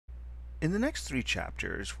In the next three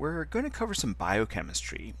chapters, we're going to cover some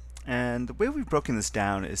biochemistry. And the way we've broken this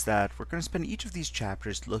down is that we're going to spend each of these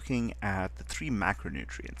chapters looking at the three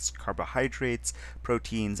macronutrients: carbohydrates,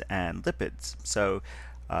 proteins, and lipids. So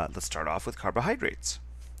let's start off with carbohydrates.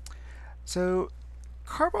 So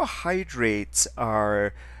carbohydrates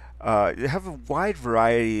are they have a wide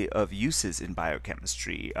variety of uses in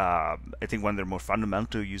biochemistry. I think one of their more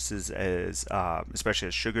fundamental uses is, especially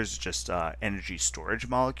as sugars, just energy storage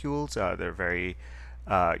molecules. They're very,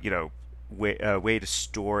 way to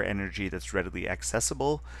store energy that's readily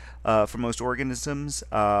accessible for most organisms.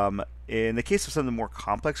 In the case of some of the more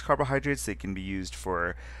complex carbohydrates, they can be used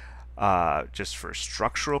for just for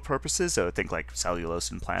structural purposes. So think like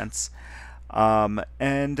cellulose in plants.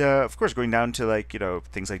 And of course, going down to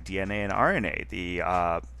things like DNA and RNA,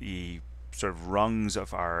 the sort of rungs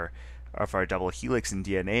of our double helix in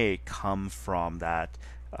DNA come from that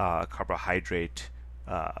carbohydrate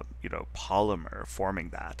polymer forming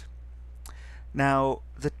that. Now,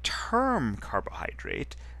 the term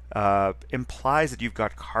carbohydrate implies that you've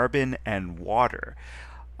got carbon and water.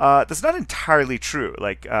 That's not entirely true.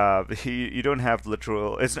 You don't have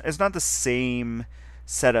literal. It's not the same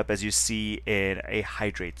setup as you see in a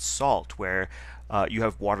hydrate salt, where you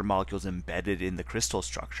have water molecules embedded in the crystal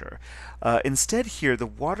structure. Instead, here the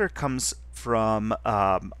water comes from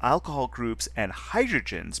alcohol groups and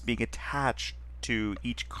hydrogens being attached to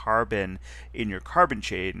each carbon in your carbon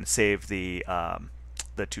chain, save the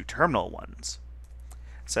two terminal ones.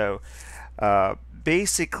 So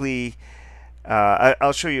basically,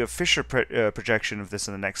 I'll show you a Fisher projection of this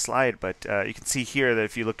in the next slide, but you can see here that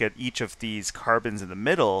if you look at each of these carbons in the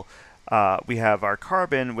middle, we have our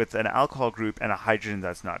carbon with an alcohol group and a hydrogen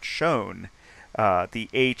that's not shown. The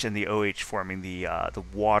H and the OH forming the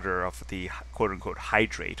water of the quote-unquote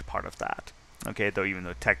hydrate part of that. Okay, though even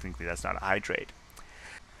though technically that's not a hydrate.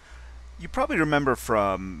 You probably remember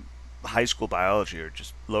from high school biology or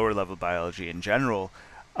just lower level biology in general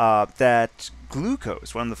that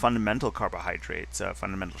glucose, one of the fundamental carbohydrates,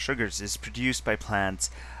 fundamental sugars, is produced by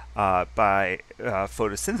plants by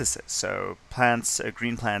photosynthesis. So plants,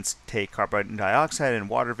 green plants, take carbon dioxide and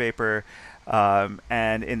water vapor,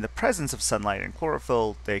 and in the presence of sunlight and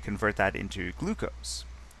chlorophyll, they convert that into glucose.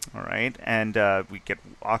 All right, and we get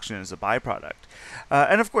oxygen as a byproduct.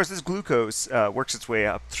 And of course, this glucose works its way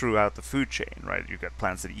up throughout the food chain, right? You've got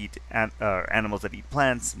plants that eat animals that eat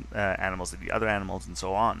plants, animals that eat other animals, and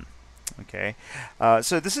so on. Okay,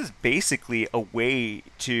 so this is basically a way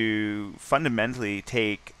to fundamentally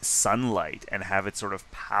take sunlight and have it sort of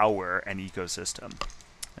power an ecosystem.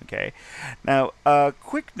 Okay, now a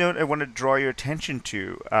quick note I want to draw your attention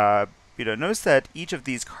to. Notice that each of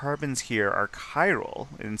these carbons here are chiral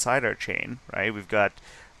inside our chain, right? We've got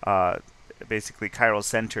basically chiral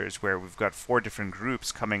centers where we've got four different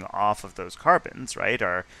groups coming off of those carbons, right?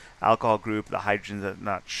 Our alcohol group, the hydrogens that are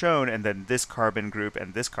not shown, and then this carbon group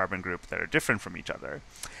and this carbon group that are different from each other.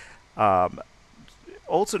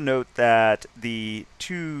 Also note that the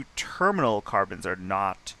two terminal carbons are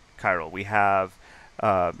not chiral. We have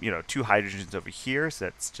two hydrogens over here, so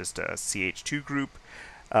that's just a CH2 group.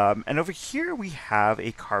 And over here we have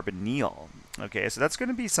a carbonyl. Okay, so that's going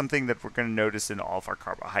to be something that we're going to notice in all of our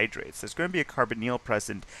carbohydrates. There's going to be a carbonyl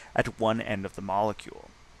present at one end of the molecule.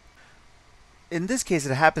 In this case,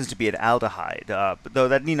 it happens to be an aldehyde, but though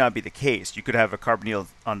that need not be the case. You could have a carbonyl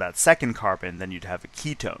on that second carbon, then you'd have a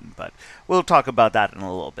ketone, but we'll talk about that in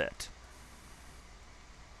a little bit.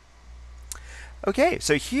 Okay,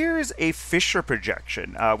 so here's a Fisher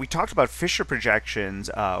projection. We talked about Fisher projections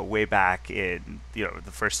way back in the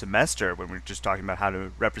first semester when we were just talking about how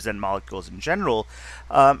to represent molecules in general.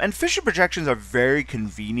 And Fisher projections are very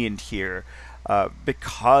convenient here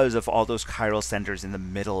because of all those chiral centers in the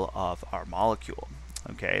middle of our molecule.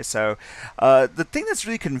 Okay, so the thing that's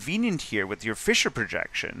really convenient here with your Fisher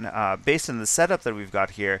projection, based on the setup that we've got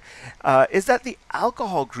here, is that the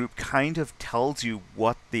alcohol group kind of tells you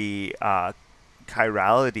what the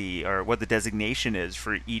chirality or what the designation is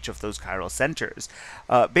for each of those chiral centers.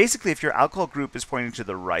 Basically, if your alcohol group is pointing to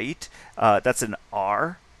the right, that's an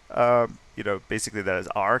R. Basically that is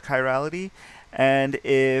R chirality. And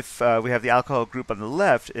if we have the alcohol group on the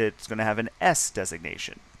left, it's going to have an S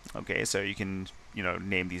designation. Okay, so you can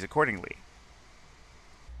name these accordingly.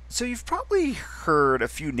 So you've probably heard a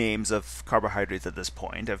few names of carbohydrates at this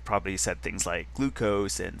point. I've probably said things like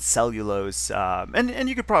glucose and cellulose, and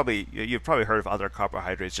you've probably heard of other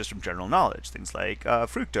carbohydrates just from general knowledge, things like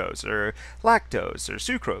fructose or lactose or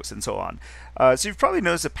sucrose and so on. So you've probably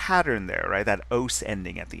noticed a pattern there, right? That ose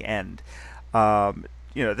ending at the end.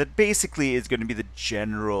 that basically is going to be the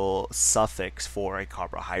general suffix for a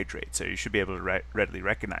carbohydrate. So you should be able to readily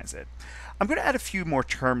recognize it. I'm going to add a few more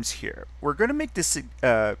terms here. We're going to make this,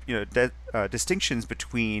 distinctions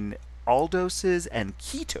between aldoses and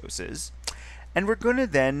ketoses. And we're going to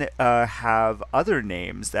then have other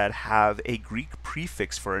names that have a Greek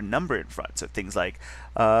prefix for a number in front. So things like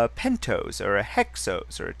pentose or a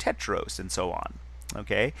hexose or a tetros and so on.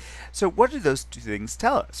 Okay, so what do those two things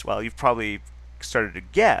tell us? Well, you've probably started to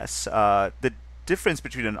guess. The difference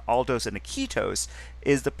between an aldose and a ketose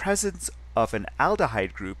is the presence of an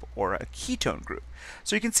aldehyde group or a ketone group.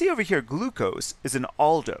 So you can see over here glucose is an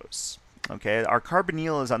aldose. Okay, our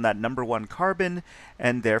carbonyl is on that number 1 carbon,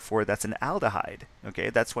 and therefore that's an aldehyde. Okay,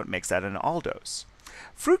 that's what makes that an aldose.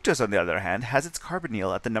 Fructose, on the other hand, has its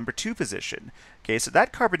carbonyl at the number 2 position. Okay, so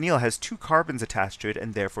that carbonyl has 2 carbons attached to it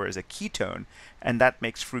and therefore is a ketone, and that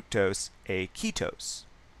makes fructose a ketose.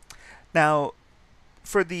 Now,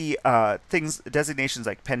 for the designations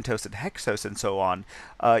like pentose and hexose and so on,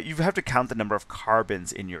 you have to count the number of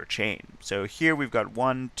carbons in your chain. So here we've got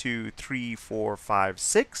 1, 2, 3, 4, 5,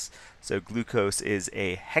 6. So glucose is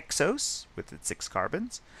a hexose with its 6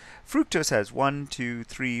 carbons. Fructose has 1, 2,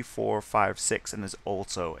 3, 4, 5, 6 and is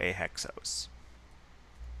also a hexose.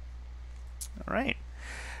 All right.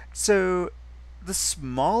 So the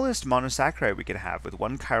smallest monosaccharide we can have with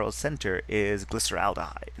 1 chiral center is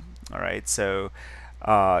glyceraldehyde. All right. So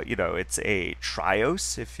it's a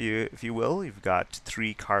triose, if you will. You've got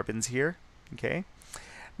 3 carbons here. Okay.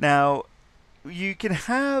 Now, you can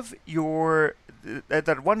have at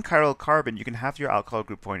that 1 chiral carbon, you can have your alcohol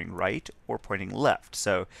group pointing right or pointing left.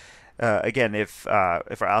 So, again, if our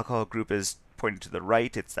alcohol group is pointing to the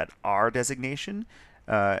right, it's that R designation,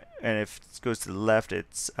 and if it goes to the left,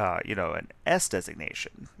 it's an S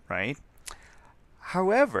designation, right?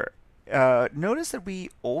 However, notice that we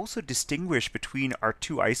also distinguish between our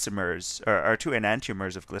 2 isomers, or our 2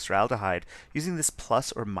 enantiomers of glyceraldehyde using this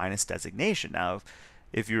plus or minus designation. Now,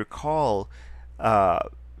 if you recall,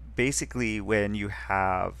 basically when you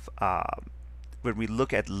have, when we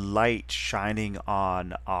look at light shining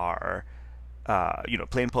on our,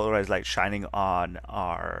 plain polarized light shining on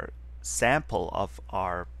our sample of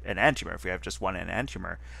our enantiomer, if we have just 1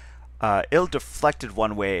 enantiomer, it'll deflect it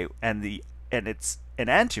one way, and its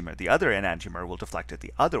enantiomer, the other enantiomer, will deflect it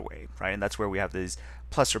the other way, right? And that's where we have these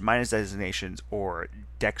plus or minus designations, or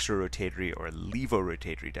dextrorotatory or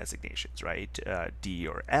levorotatory designations, right? D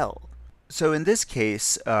or L. So in this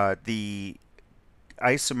case, the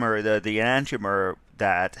isomer, the enantiomer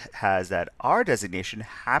that has that R designation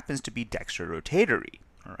happens to be dextrorotatory,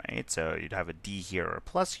 all right? So you'd have a D here or a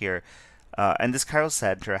plus here, and this chiral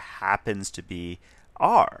center happens to be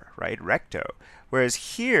R, right, recto. Whereas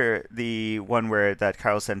here, the one where that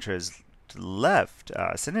chiral center is to the left,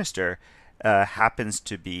 sinister, happens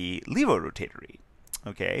to be levorotatory.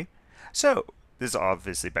 Okay, so this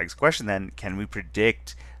obviously begs the question then: can we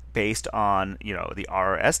predict, based on the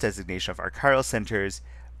RS designation of our chiral centers,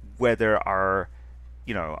 whether our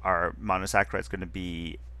our monosaccharide is going to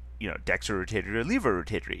be dextrorotatory or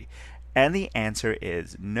levorotatory? And the answer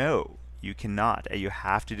is no. You cannot. You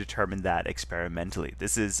have to determine that experimentally.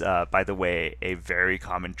 This is, by the way, a very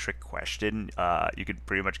common trick question. You can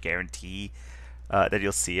pretty much guarantee that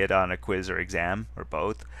you'll see it on a quiz or exam, or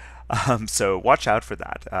both. So watch out for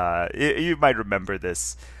that. You might remember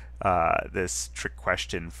this trick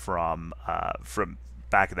question from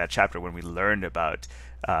back in that chapter when we learned about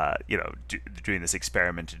doing this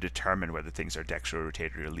experiment to determine whether things are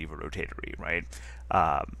dextrorotatory or levorotatory, right?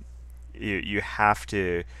 You have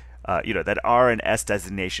to. That R and S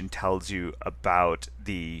designation tells you about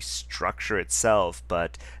the structure itself,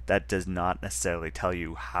 but that does not necessarily tell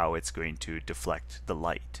you how it's going to deflect the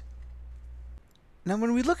light. Now,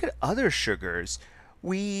 when we look at other sugars,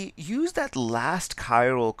 we use that last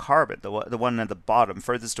chiral carbon, the one at the bottom,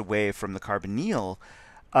 furthest away from the carbonyl,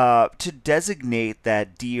 to designate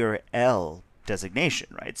that D or L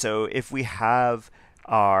designation, right? So if we have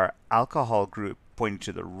our alcohol group pointing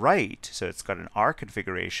to the right, so it's got an R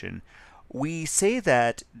configuration, we say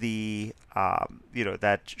that the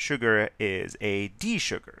that sugar is a D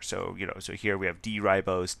sugar. So so here we have D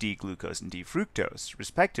ribose, D glucose, and D fructose,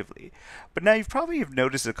 respectively. But now you've probably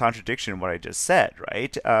noticed a contradiction in what I just said,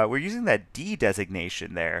 right? We're using that D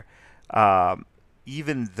designation there,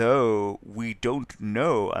 even though we don't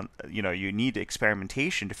know. You need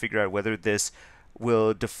experimentation to figure out whether this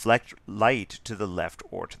will deflect light to the left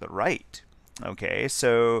or to the right. Okay,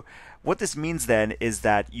 so what this means then is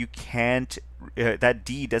that you can't, that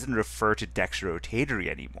D doesn't refer to dextrorotatory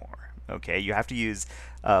anymore. Okay, you have to use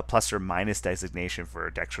plus or minus designation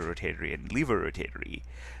for dextrorotatory and levorotatory.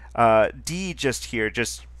 D just here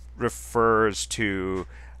just refers to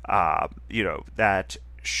that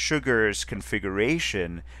sugar's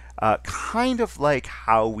configuration, kind of like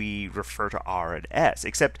how we refer to R and S,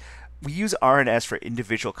 except we use R and S for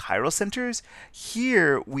individual chiral centers.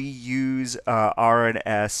 Here we use R and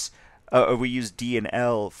S, we use D and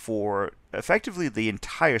L for effectively the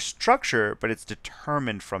entire structure, but it's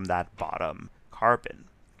determined from that bottom carbon,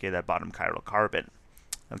 okay, that bottom chiral carbon.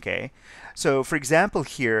 Okay, so for example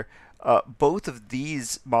here, both of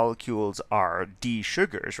these molecules are D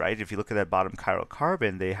sugars, right? If you look at that bottom chiral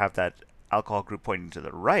carbon, they have that alcohol group pointing to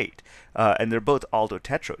the right, and they're both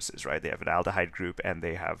aldotetroses, right? They have an aldehyde group and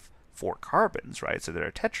they have 4 carbons, right? So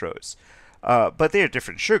they're tetros. But they are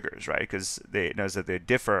different sugars, right? Because they notice that they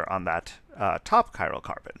differ on that top chiral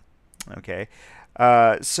carbon. Okay,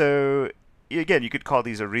 so again, you could call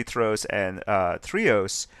these erythros and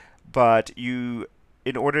threose, but in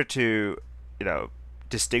order to,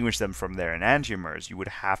 distinguish them from their enantiomers, you would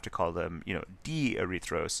have to call them,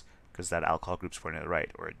 D-erythros, because that alcohol group's pointing to the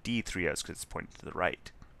right, or D-threose, because it's pointing to the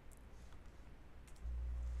right.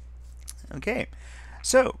 Okay,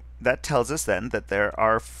 so that tells us then that there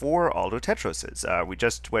are 4 aldotetroses. We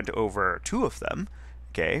just went over 2 of them.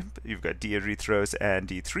 Okay, you've got D-erythros and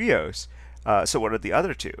D-threose. So what are the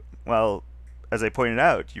other 2? Well, as I pointed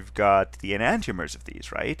out, you've got the enantiomers of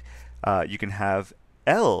these, right? You can have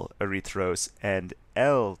L-erythros and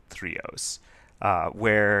L-threose,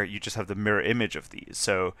 where you just have the mirror image of these.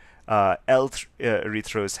 So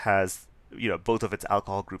L-erythros has, both of its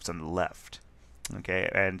alcohol groups on the left. Okay,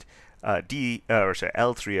 and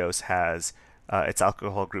L-threose has its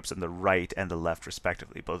alcohol groups on the right and the left,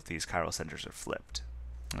 respectively. Both of these chiral centers are flipped.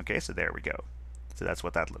 Okay, so there we go. So that's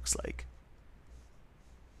what that looks like.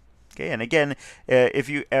 Okay, and again, if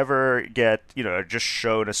you ever get, just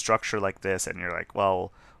shown a structure like this and you're like,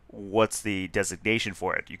 well, what's the designation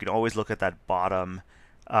for it? You can always look at that bottom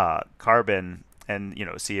carbon and,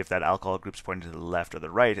 see if that alcohol group's pointing to the left or the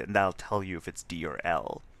right, and that'll tell you if it's D or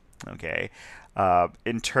L. Okay,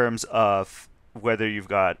 in terms of whether you've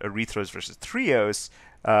got erythros versus threose,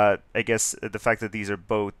 I guess the fact that these are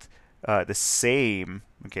both the same,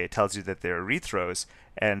 okay, tells you that they're erythros,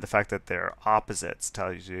 and the fact that they're opposites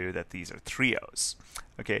tells you that these are threose.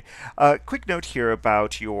 Okay, quick note here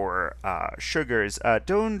about your sugars.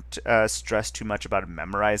 Don't stress too much about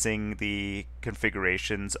memorizing the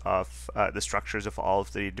configurations of the structures of all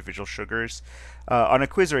of the individual sugars. On a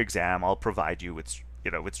quiz or exam, I'll provide you with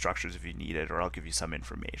structures if you need it, or I'll give you some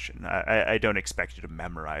information. I don't expect you to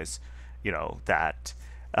memorize, that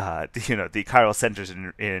the chiral centers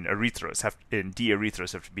in erythros in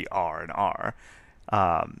D-erythros have to be R and R.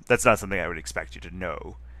 That's not something I would expect you to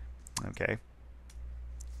know. Okay.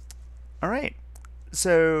 All right.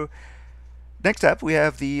 So next up, we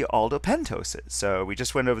have the aldopentoses. So we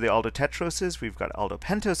just went over the aldotetroses. We've got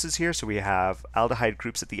aldopentoses here. So we have aldehyde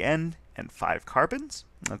groups at the end and 5 carbons.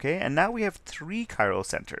 Okay, and now we have 3 chiral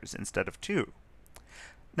centers instead of 2.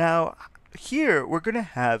 Now, here we're going to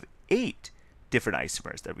have 8 different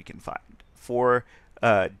isomers that we can find. 4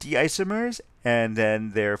 D isomers, and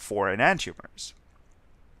then their 4 enantiomers.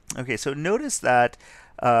 Okay, so notice that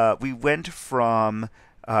we went from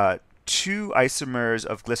 2 isomers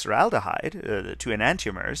of glyceraldehyde, the 2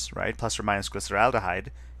 enantiomers, right, plus or minus glyceraldehyde,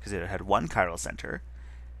 because it had 1 chiral center.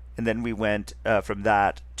 And then we went from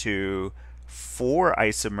that to 4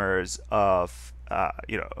 isomers of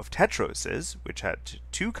tetroses, which had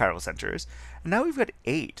 2 chiral centers. And now we've got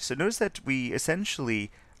 8. So notice that we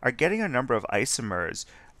essentially are getting a number of isomers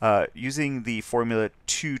using the formula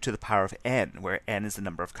 2 to the power of n, where n is the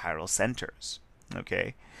number of chiral centers.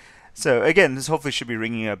 Okay. So again, this hopefully should be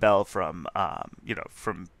ringing a bell from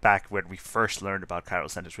from back when we first learned about chiral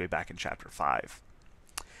centers way back in chapter 5.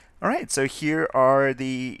 All right, so here are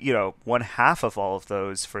the, 1/2 of all of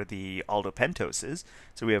those for the aldopentoses.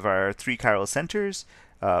 So we have our 3 chiral centers.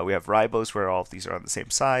 We have ribose, where all of these are on the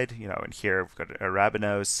same side. And here we've got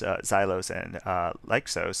arabinose, xylose, and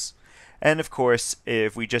lysose. And of course,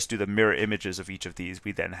 if we just do the mirror images of each of these,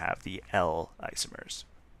 we then have the L isomers.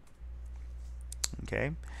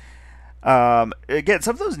 Okay. Again,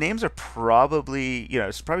 some of those names are probably,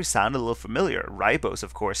 it's probably sound a little familiar. Ribose,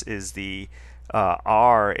 of course, is the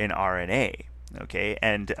R in RNA, okay,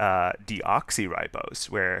 and deoxyribose,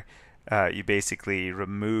 where you basically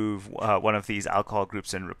remove one of these alcohol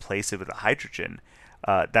groups and replace it with a hydrogen.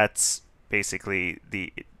 That's basically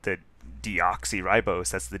the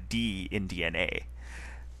deoxyribose. That's the D in DNA.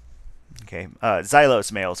 Okay,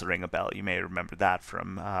 xylose may also ring a bell. You may remember that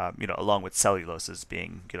from along with cellulose as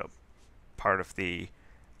being part of the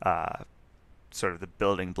sort of the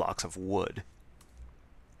building blocks of wood.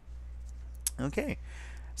 Okay,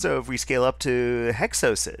 So if we scale up to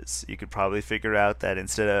hexoses, you could probably figure out that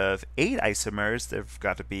instead of 8 isomers, there've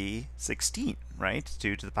got to be 16, right?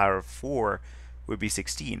 2 to the power of 4 would be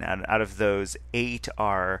 16. And out of those, 8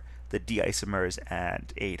 are the D isomers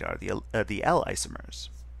and 8 are the L isomers.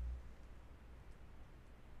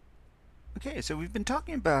 Okay, so we've been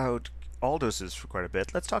talking about aldoses for quite a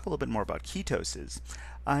bit. Let's talk a little bit more about ketoses.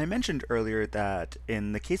 I mentioned earlier that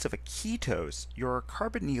in the case of a ketose, your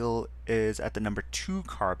carbonyl is at the number 2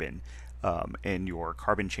 carbon in your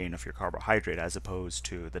carbon chain of your carbohydrate, as opposed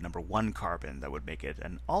to the number 1 carbon that would make it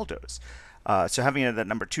an aldose. So having that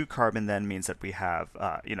number 2 carbon then means that we have,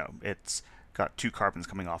 it's got 2 carbons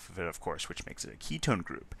coming off of it, of course, which makes it a ketone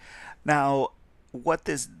group. Now, what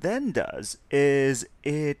this then does is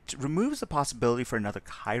it removes the possibility for another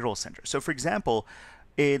chiral center. So for example,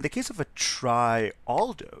 in the case of a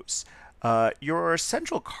trialdose, your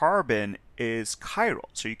central carbon is chiral,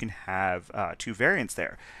 so you can have 2 variants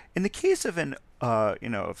there. In the case of of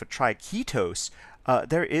a triketose,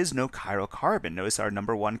 there is no chiral carbon. Notice our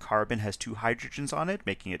number 1 carbon has 2 hydrogens on it,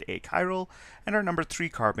 making it achiral, and our number 3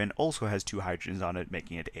 carbon also has 2 hydrogens on it,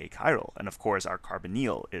 making it achiral. And of course, our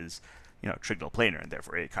carbonyl is trigonal planar and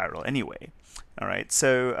therefore achiral anyway. All right,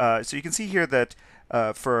 so you can see here that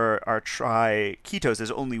for our triketose,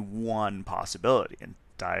 there's only one possibility in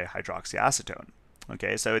dihydroxyacetone.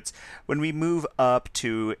 Okay, so it's when we move up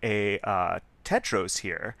to a tetrose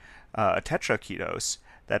here, a tetraketose,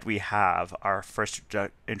 that we have our first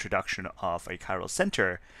introduction of a chiral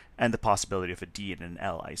center and the possibility of a D and an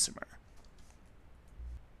L isomer.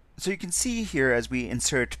 So you can see here as we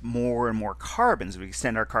insert more and more carbons, we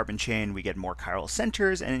extend our carbon chain, we get more chiral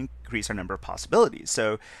centers and increase our number of possibilities.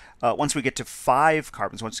 So once we get to 5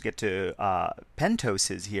 carbons, once we get to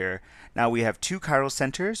pentoses here, now we have 2 chiral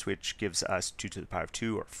centers, which gives us 2 to the power of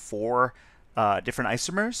 2 or 4 different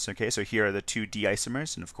isomers. Okay, so here are the 2 D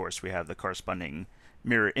isomers, and of course we have the corresponding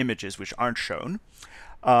mirror images which aren't shown.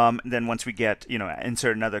 Then once we get,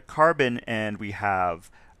 insert another carbon and we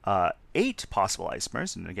have 8 possible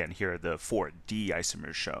isomers, and again here are the 4 D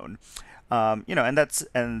isomers shown. And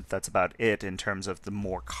that's about it in terms of the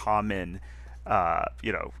more common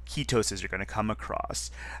ketoses you're going to come across.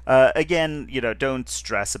 Again, don't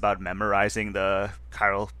stress about memorizing the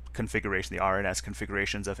chiral configuration, the RNS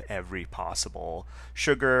configurations of every possible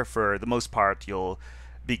sugar. For the most part, you'll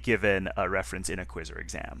be given a reference in a quiz or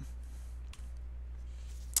exam.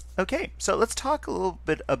 Okay, so let's talk a little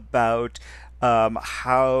bit about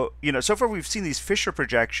how, so far we've seen these Fisher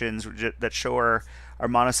projections that show our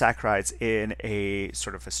monosaccharides in a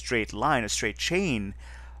sort of a straight line, a straight chain,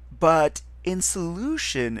 but in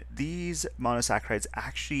solution, these monosaccharides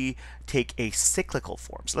actually take a cyclical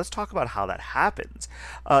form. So let's talk about how that happens.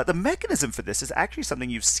 The mechanism for this is actually something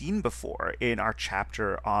you've seen before in our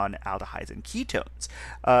chapter on aldehydes and ketones.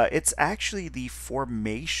 It's actually the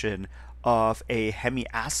formation of a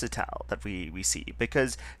hemiacetal that we see,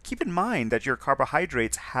 because keep in mind that your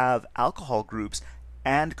carbohydrates have alcohol groups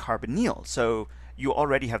and carbonyl, so you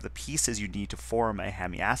already have the pieces you need to form a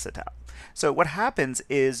hemiacetal. So what happens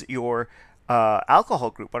is your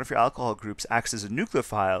alcohol group, one of your alcohol groups, acts as a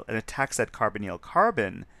nucleophile and attacks that carbonyl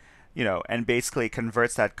carbon, and basically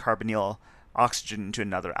converts that carbonyl oxygen into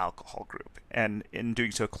another alcohol group, and in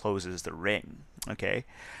doing so closes the ring. Okay,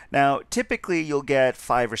 now typically you'll get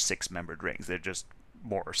 5 or 6 membered rings. They're just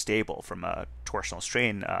more stable from a torsional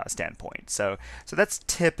strain standpoint. So that's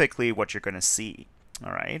typically what you're going to see.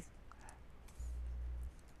 All right.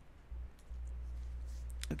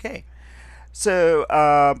 Okay. So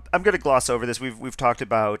I'm going to gloss over this. We've talked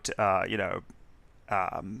about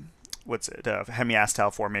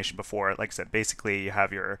hemiacetal formation before. Like I said, basically you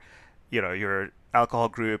have your alcohol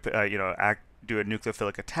group do a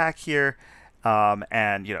nucleophilic attack here,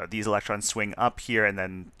 and these electrons swing up here, and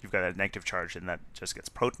then you've got a negative charge, and that just gets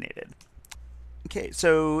protonated. Okay,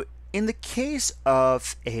 so in the case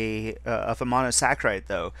of a monosaccharide,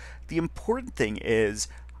 though, the important thing is,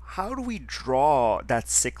 how do we draw that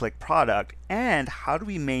cyclic product, and how do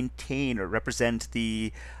we maintain or represent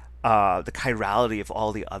the chirality of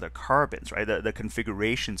all the other carbons, right? The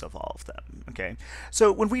configurations of all of them. Okay,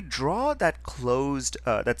 so when we draw that closed,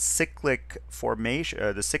 that cyclic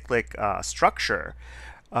formation, the cyclic structure,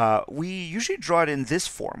 we usually draw it in this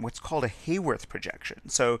form, what's called a Haworth projection.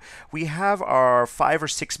 So we have our 5 or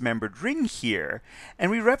 6 membered ring here,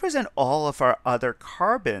 and we represent all of our other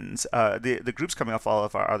carbons, the groups coming off all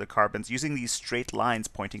of our other carbons, using these straight lines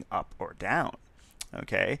pointing up or down.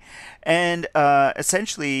 Okay, and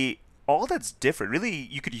essentially all that's different, really,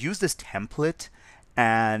 you could use this template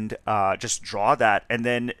and just draw that, and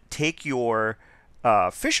then take your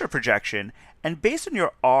Fisher projection, and based on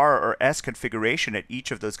your R or S configuration at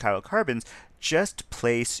each of those chiral carbons, just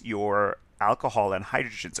place your alcohol and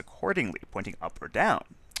hydrogens accordingly, pointing up or down.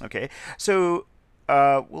 Okay, so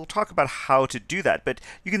we'll talk about how to do that, but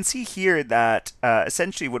you can see here that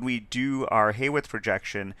essentially when we do our Hayworth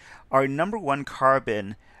projection, our number one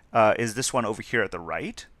carbon is this one over here at the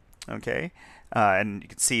right. Okay, and you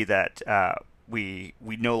can see that we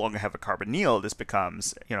no longer have a carbonyl. This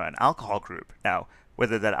becomes an alcohol group. Now,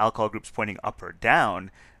 whether that alcohol group's pointing up or down,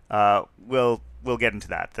 we'll get into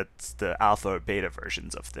that. That's the alpha or beta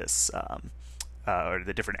versions of this, or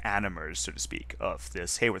the different anomers, so to speak, of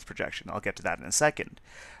this Hayworth projection. I'll get to that in a second.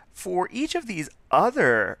 For each of these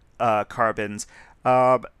other carbons,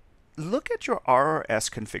 look at your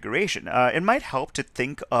RRS configuration. It might help to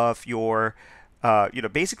think of your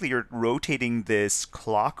basically you're rotating this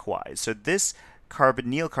clockwise. So this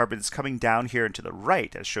carbonyl carbon is coming down here and to the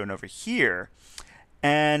right, as shown over here.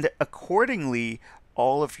 And accordingly,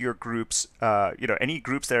 all of your groups, any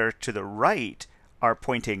groups that are to the right are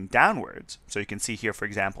pointing downwards. So you can see here, for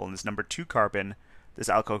example, in this number 2 carbon, this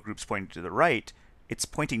alcohol group's pointing to the right. It's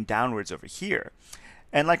pointing downwards over here.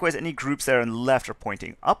 And likewise, any groups that are on the left are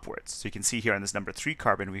pointing upwards. So you can see here on this number 3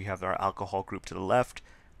 carbon, we have our alcohol group to the left.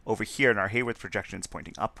 Over here in our Hayworth projection, it's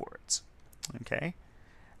pointing upwards. Okay?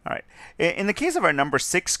 All right. In the case of our number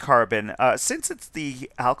 6 carbon, since it's the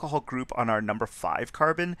alcohol group on our number 5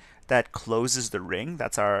 carbon that closes the ring,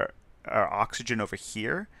 that's our oxygen over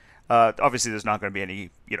here. Obviously, there's not going to be any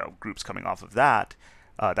groups coming off of that.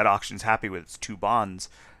 That oxygen's happy with its 2 bonds.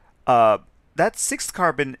 That 6th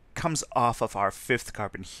carbon comes off of our 5th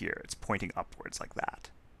carbon here. It's pointing upwards like that.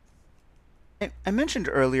 I mentioned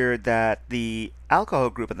earlier that the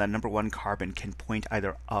alcohol group on that number 1 carbon can point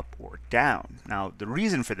either up or down. Now, the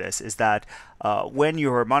reason for this is that when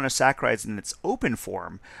your monosaccharide is in its open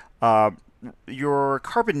form, your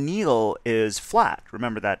carbonyl is flat.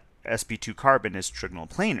 Remember that sp2 carbon is trigonal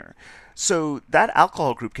planar. So that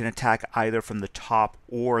alcohol group can attack either from the top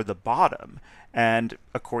or the bottom, and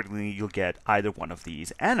accordingly you'll get either one of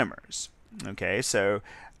these anomers. Okay, so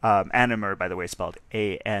anomer, by the way, spelled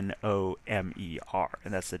A-N-O-M-E-R,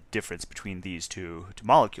 and that's the difference between these two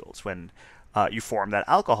molecules when you form that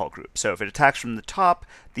alcohol group. So if it attacks from the top,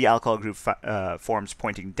 the alcohol group forms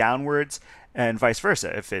pointing downwards, and vice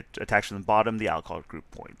versa. If it attacks from the bottom, the alcohol group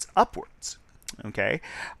points upwards. Okay,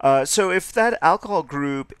 so if that alcohol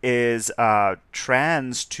group is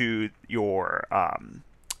trans to your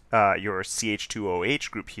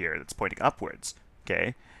CH2OH group here that's pointing upwards,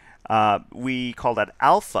 okay, we call that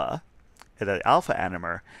alpha, the alpha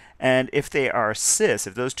anomer. And if they are cis,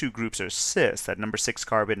 if those two groups are cis, that number 6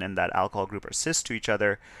 carbon and that alcohol group are cis to each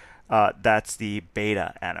other, that's the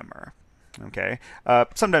beta anomer. Okay.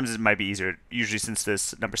 Sometimes it might be easier. Usually, since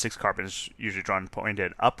this number 6 carbon is usually drawn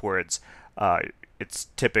pointed upwards, it's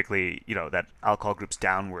typically that alcohol group's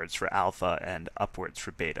downwards for alpha and upwards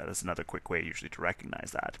for beta. That's another quick way usually to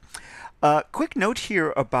recognize that. Quick note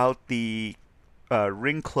here about the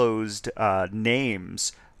ring-closed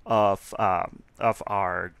names of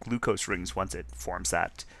our glucose rings once it forms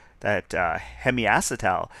that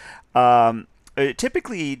hemiacetal.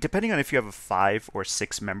 Typically, depending on if you have a 5 or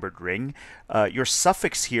 6 membered ring, your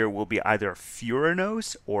suffix here will be either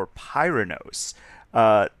furanose or pyranose.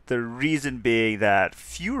 The reason being that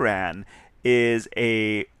furan is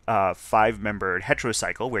a 5-membered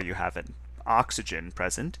heterocycle where you have an oxygen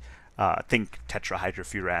present. Think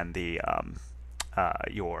tetrahydrofuran, the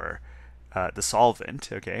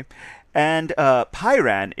solvent, okay? And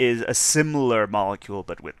pyran is a similar molecule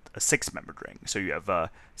but with a 6-membered ring. So you have a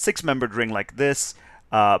 6-membered ring like this,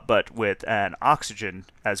 but with an oxygen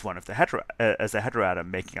as one of the heteroatom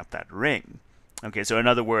making up that ring. Okay, so in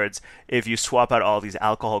other words, if you swap out all these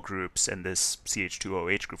alcohol groups and this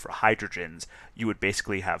CH2OH group for hydrogens, you would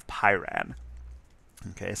basically have pyran.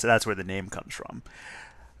 Okay, so that's where the name comes from.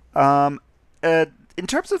 In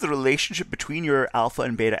terms of the relationship between your alpha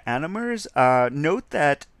and beta anomers, note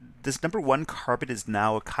that this number 1 carbon is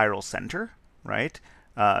now a chiral center, right?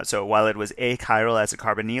 So while it was achiral as a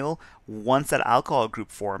carbonyl, once that alcohol group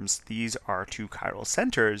forms, these are 2 chiral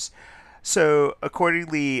centers. So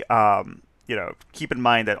accordingly, keep in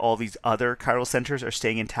mind that all these other chiral centers are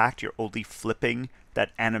staying intact. You're only flipping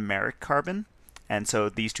that anomeric carbon, and so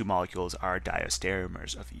these 2 molecules are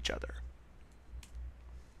diastereomers of each other.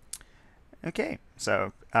 Okay,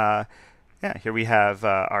 so Yeah, here we have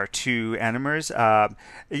our two anomers.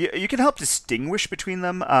 You can help distinguish between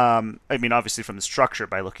them. I mean, obviously from the structure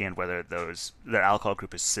by looking at whether the alcohol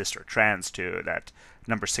group is cis or trans to that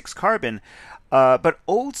number 6 carbon. But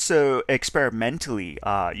also experimentally,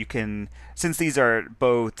 you can, since these are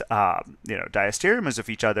both diastereomers of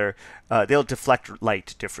each other, they'll deflect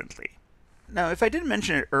light differently. Now, if I didn't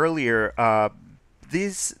mention it earlier,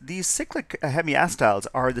 these cyclic hemiastiles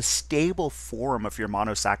are the stable form of your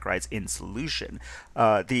monosaccharides in solution.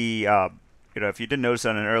 If you didn't notice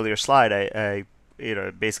on an earlier slide, I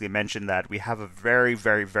basically mentioned that we have a very,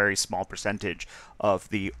 very, very small percentage of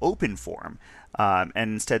the open form, and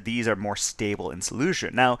instead these are more stable in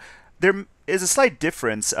solution. Now, there is a slight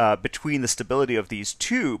difference between the stability of these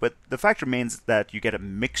two, but the fact remains that you get a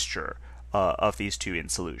mixture of these two in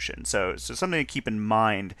solution. So something to keep in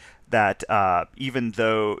mind that even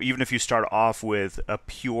if you start off with a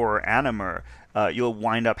pure anomer, you'll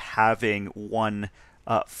wind up having one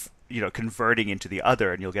converting into the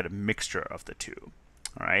other, and you'll get a mixture of the two.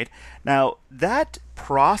 All right. Now, that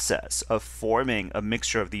process of forming a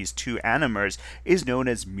mixture of these two anomers is known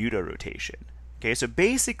as mutarotation. Okay, so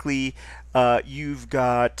basically, you've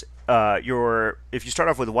got if you start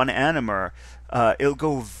off with one anomer, it'll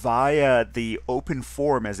go via the open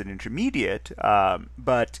form as an intermediate,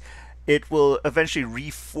 but it will eventually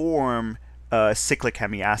reform a cyclic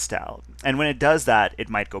hemiastyle. And when it does that, it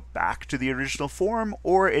might go back to the original form,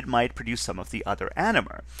 or it might produce some of the other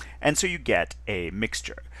anomer. And so you get a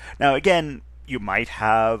mixture. Now, again, you might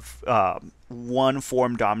have one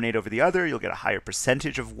form dominate over the other. You'll get a higher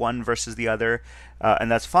percentage of one versus the other, and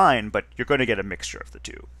that's fine, but you're going to get a mixture of the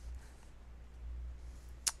two.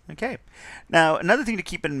 Okay. Now, another thing to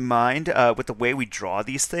keep in mind with the way we draw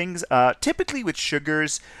these things, typically with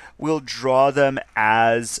sugars, we'll draw them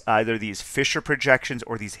as either these Fisher projections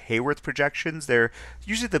or these Haworth projections. They're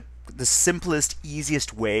usually the simplest,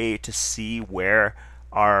 easiest way to see where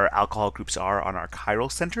our alcohol groups are on our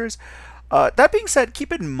chiral centers. That being said,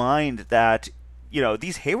 keep in mind that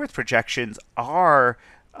these Haworth projections are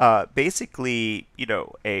basically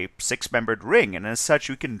a 6-membered ring, and as such,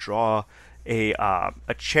 we can draw a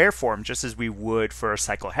chair form just as we would for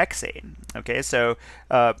cyclohexane. Okay, so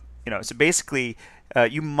so basically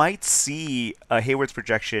you might see a Haworth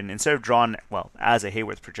projection instead of drawn as a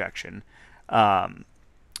Haworth projection.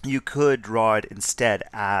 You could draw it instead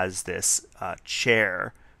as this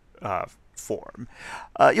chair form.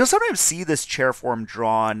 You'll sometimes see this chair form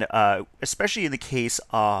drawn, especially in the case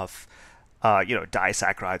of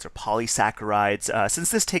disaccharides or polysaccharides, since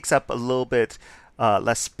this takes up a little bit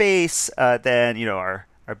less space than our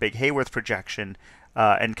big Haworth projection,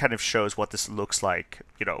 and kind of shows what this looks like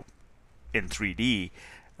in 3D.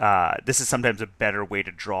 This is sometimes a better way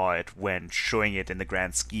to draw it when showing it in the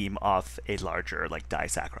grand scheme of a larger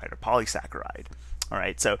disaccharide or polysaccharide. All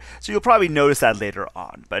right, so you'll probably notice that later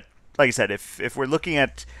on. But like I said, if we're looking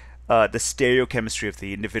at the stereochemistry of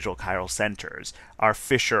the individual chiral centers, our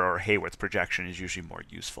Fisher or Haworth projection is usually more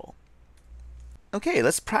useful. Okay,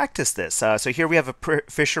 let's practice this. So here we have a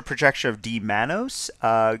Fisher projection of D mannose.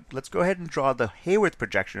 Let's go ahead and draw the Haworth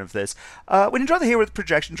projection of this. When you draw the Haworth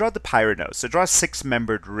projection, draw the pyranose. So draw a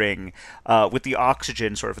 6-membered ring with the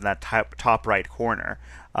oxygen sort of in that top right corner.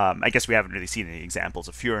 I guess we haven't really seen any examples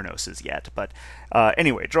of furanoses yet, but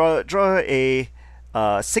anyway, draw a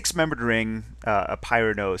 6-membered ring, a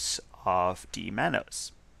pyranose of D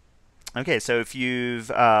mannose. Okay, so if you've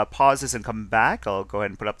paused this and come back, I'll go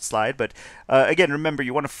ahead and put up the slide. But again, remember,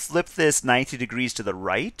 you want to flip this 90 degrees to the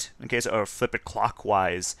right, okay, or flip it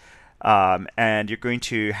clockwise. And you're going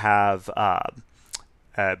to have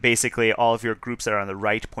basically all of your groups that are on the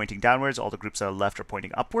right pointing downwards, all the groups that are on the left are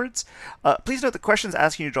pointing upwards. Please note the question is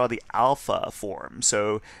asking you to draw the alpha form.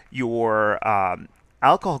 So your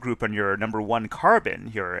alcohol group on your number 1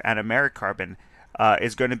 carbon, your anomeric carbon,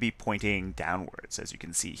 is going to be pointing downwards, as you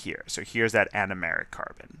can see here. So here's that anomeric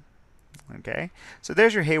carbon. Okay, so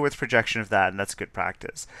there's your Haworth projection of that, and that's good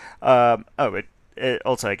practice. Also,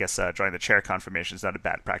 I guess drawing the chair conformation is not a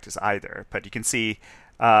bad practice either. But you can see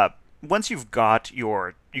once you've got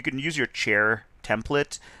you can use your chair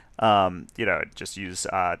template. Just use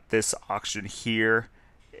this oxygen here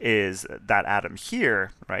is that atom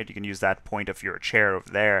here, right? You can use that point of your chair over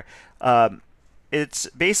there. It's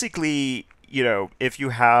basically if you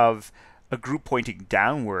have a group pointing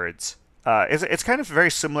downwards, it's kind of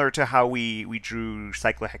very similar to how we drew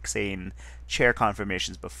cyclohexane chair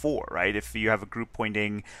conformations before, right? If you have a group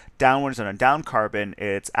pointing downwards on a down carbon,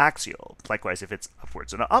 it's axial. Likewise, if it's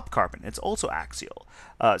upwards on an up carbon, it's also axial.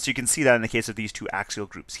 So you can see that in the case of these two axial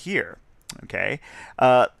groups here. Okay,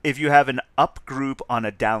 if you have an up group on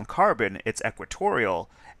a down carbon, it's equatorial,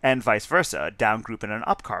 and vice versa. A down group and an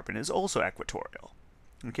up carbon is also equatorial.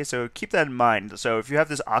 Okay, so keep that in mind. So if you have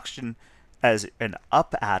this oxygen as an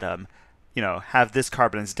up atom, have this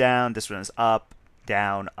carbon is down, this one is up,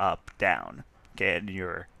 down, okay, in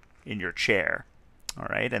your chair. All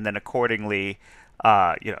right, and then accordingly,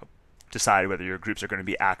 decide whether your groups are going to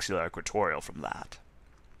be axial or equatorial from that.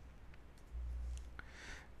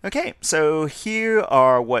 Okay, so here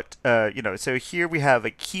are so here we have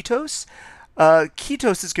a ketose.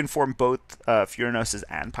 Ketoses can form both furanoses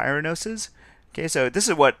and pyranoses. Okay, so this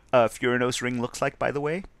is what a furanose ring looks like, by the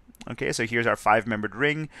way. Okay, so here's our 5-membered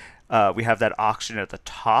ring. We have that oxygen at the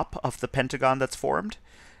top of the pentagon that's formed.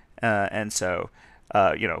 And so,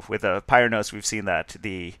 with a pyranose, we've seen that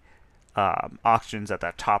the oxygen's at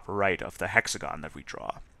that top right of the hexagon that we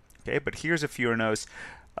draw. Okay, but here's a furanose.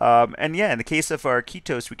 And yeah, in the case of our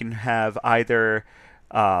ketose, we can have either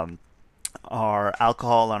our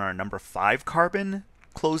alcohol on our number 5 carbon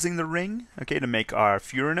closing the ring, okay, to make our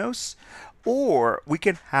furanose, or we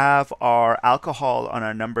can have our alcohol on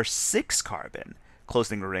our number 6 carbon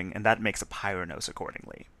closing the ring, and that makes a pyranose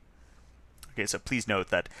accordingly. Okay, so please note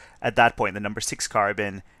that at that point, the number 6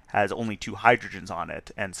 carbon has only 2 hydrogens on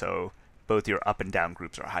it, and so both your up and down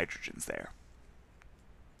groups are hydrogens there.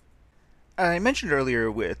 I mentioned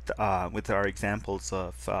earlier with our examples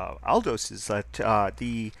of aldoses that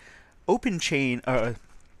the open chain,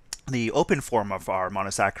 the open form of our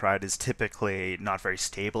monosaccharide is typically not very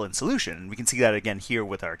stable in solution. We can see that again here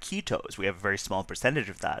with our ketose. We have a very small percentage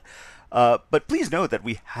of that. But please note that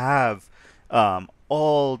we have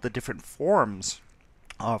all the different forms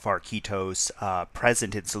of our ketose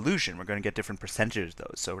present in solution. We're going to get different percentages of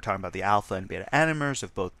those. So we're talking about the alpha and beta anomers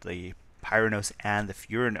of both the pyranose and the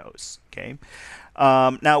furanose. Okay.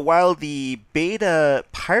 Now, while the beta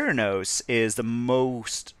pyranose is the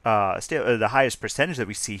most the highest percentage that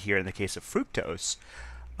we see here in the case of fructose,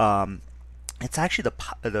 it's actually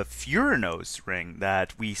the furanose ring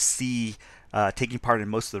that we see taking part in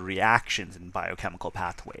most of the reactions in biochemical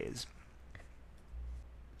pathways.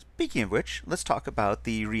 Speaking of which, let's talk about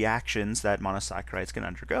the reactions that monosaccharides can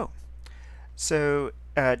undergo. So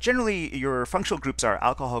generally, your functional groups are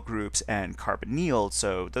alcohol groups and carbonyl.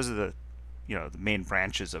 So those are the main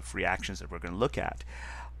branches of reactions that we're going to look at.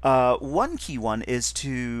 One key one is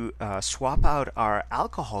to swap out our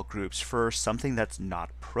alcohol groups for something that's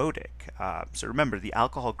not protic. So remember, the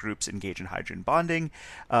alcohol groups engage in hydrogen bonding,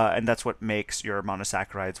 and that's what makes your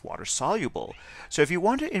monosaccharides water soluble. So if you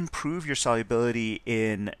want to improve your solubility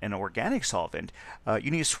in an organic solvent,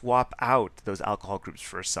 you need to swap out those alcohol groups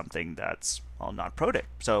for something that's not protic.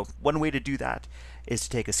 So one way to do that is to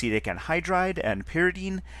take acetic anhydride and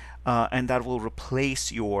pyridine, and that will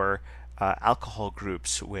replace your alcohol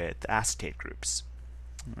groups with acetate groups.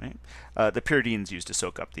 All right. The pyridine is used to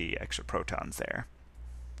soak up the extra protons there.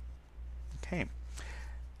 Okay.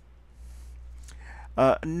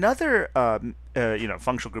 Another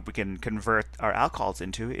functional group we can convert our alcohols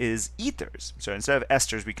into is ethers. So instead of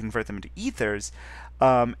esters, we convert them into ethers,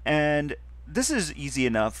 and this is easy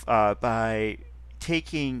enough by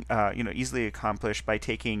taking easily accomplished by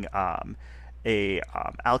taking a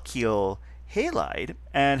alkyl halide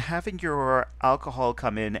and having your alcohol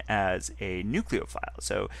come in as a nucleophile.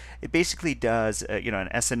 So it basically does an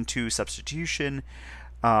SN2 substitution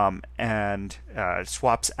and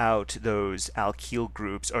swaps out those alkyl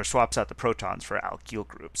groups, or swaps out the protons for alkyl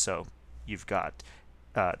groups. So you've got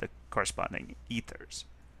the corresponding ethers.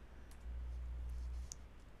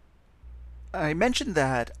 I mentioned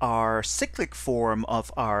that our cyclic form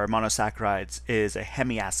of our monosaccharides is a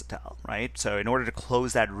hemiacetal, right? So in order to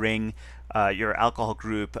close that ring, your alcohol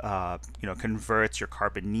group, converts your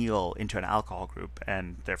carbonyl into an alcohol group,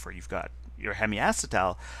 and therefore you've got your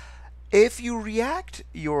hemiacetal. If you react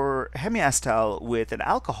your hemiacetal with an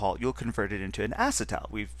alcohol, you'll convert it into an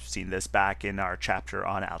acetal. We've seen this back in our chapter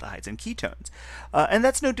on aldehydes and ketones. And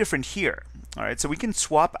that's no different here. All right, so we can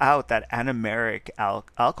swap out that anomeric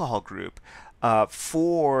alcohol group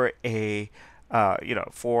for an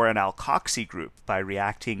alkoxy group by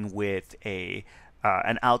reacting with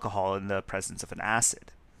an alcohol in the presence of an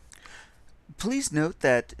acid. Please note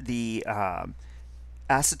that the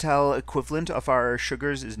acetal equivalent of our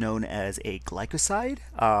sugars is known as a glycoside.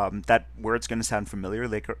 That word's going to sound familiar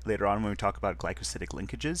later on when we talk about glycosidic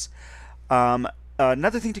linkages.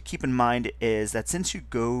 Another thing to keep in mind is that since you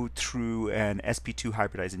go through an sp2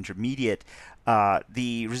 hybridized intermediate,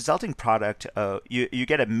 the resulting product, you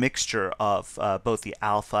get a mixture of both the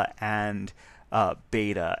alpha and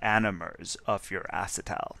beta anomers of your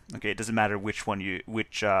acetal. Okay, it doesn't matter which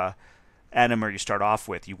anomer you start off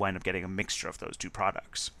with, you wind up getting a mixture of those two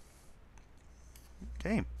products.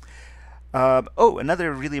 Okay. Oh,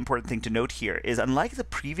 another really important thing to note here is unlike the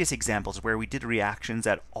previous examples where we did reactions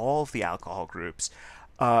at all of the alcohol groups,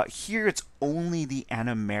 here it's only the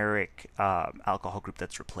anomeric alcohol group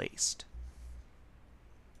that's replaced.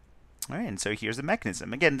 All right, and so here's the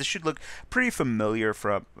mechanism. Again, this should look pretty familiar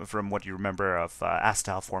from what you remember of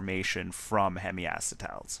acetal formation from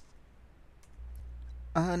hemiacetals.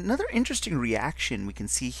 Another interesting reaction we can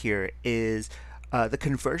see here is the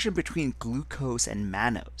conversion between glucose and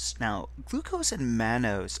mannose. Now, glucose and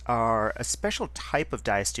mannose are a special type of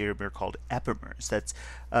diastereomer called epimers.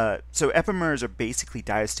 So epimers are basically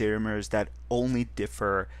diastereomers that only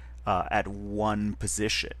differ at one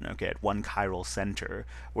position, okay, at one chiral center.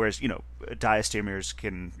 Whereas, diastereomers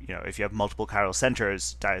can, if you have multiple chiral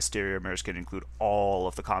centers, diastereomers can include all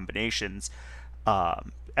of the combinations.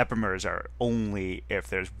 Epimers are only if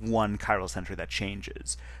there's one chiral center that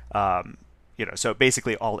changes. So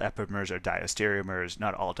basically all epimers are diastereomers,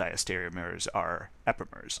 not all diastereomers are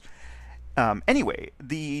epimers. Anyway,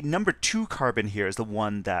 the number 2 carbon here is the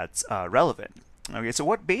one that's relevant. Okay, so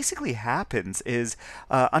what basically happens is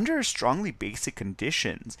under strongly basic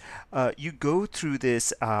conditions, you go through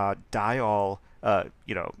this diol,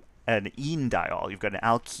 an ene diol. You've got an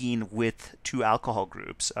alkene with 2 alcohol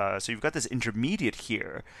groups. So you've got this intermediate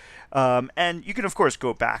here. And you can, of course,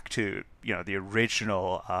 go back to the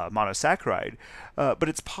original monosaccharide. But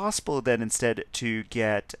it's possible then instead to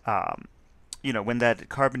get, when that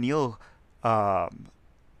carbonyl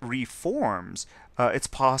reforms, it's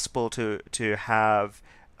possible to have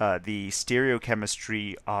the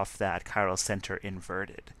stereochemistry of that chiral center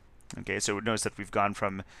inverted. Okay, so notice that we've gone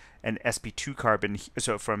from an sp2 carbon,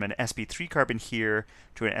 so from an sp3 carbon here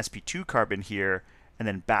to an sp2 carbon here, and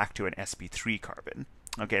then back to an sp3 carbon.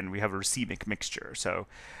 Again, we have a racemic mixture. So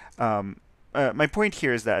my point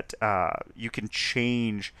here is that you can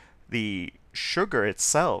change the sugar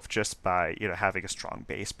itself just by having a strong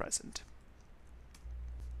base present.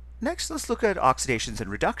 Next, let's look at oxidations and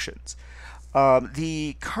reductions.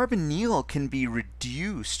 The carbonyl can be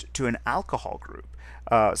reduced to an alcohol group.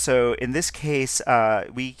 So in this case,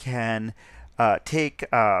 we can take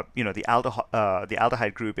the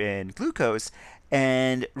aldehyde group in glucose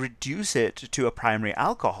and reduce it to a primary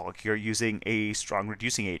alcohol here using a strong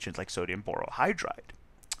reducing agent like sodium borohydride.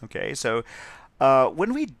 Okay, so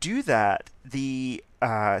when we do that, the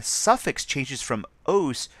suffix changes from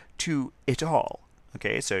 -ose to -itol.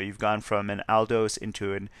 Okay, so you've gone from an aldose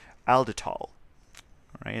into an alditol.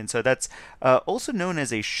 Right, and so that's also known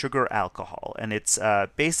as a sugar alcohol, and it's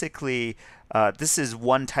basically this is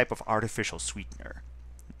one type of artificial sweetener.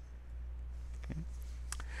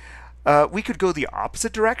 Okay. We could go the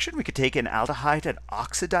opposite direction. We could take an aldehyde and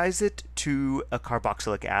oxidize it to a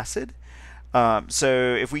carboxylic acid.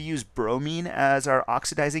 So if we use bromine as our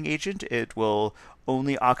oxidizing agent, it will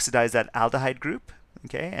only oxidize that aldehyde group.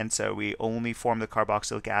 Okay, and so we only form the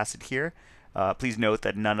carboxylic acid here. Please note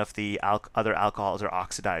that none of the other alcohols are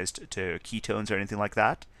oxidized to ketones or anything like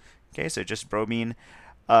that. Okay, so just bromine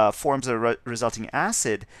forms a resulting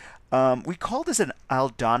acid. We call this an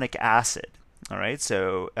aldonic acid. All right,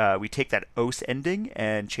 so we take that ose ending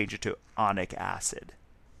and change it to onic acid.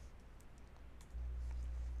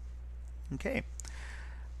 Okay,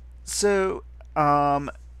 so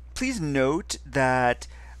please note that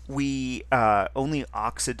we only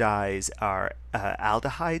oxidize our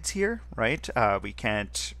aldehydes here, right? We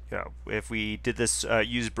can't, if we did this,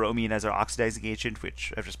 use bromine as our oxidizing agent,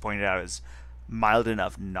 which I've just pointed out is mild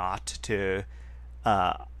enough not to,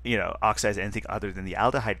 oxidize anything other than the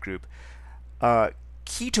aldehyde group,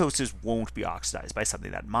 ketoses won't be oxidized by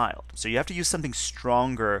something that mild. So you have to use something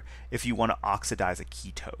stronger if you want to oxidize a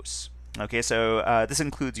ketose. Okay, so this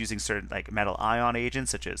includes using certain metal ion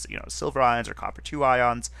agents such as silver ions or copper 2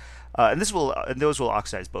 ions, and those will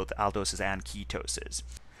oxidize both aldoses and ketoses.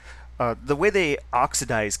 The way they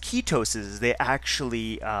oxidize ketoses is they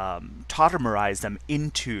actually tautomerize them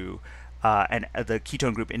into the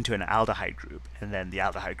ketone group into an aldehyde group, and then the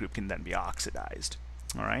aldehyde group can then be oxidized.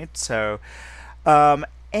 All right, so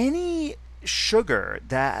any sugar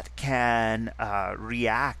that can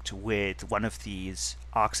react with one of these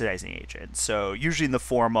oxidizing agents. So usually in the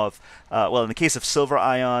form of, in the case of silver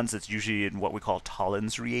ions, it's usually in what we call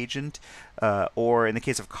Tollen's reagent, or in the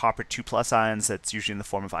case of copper 2+ ions, that's usually in the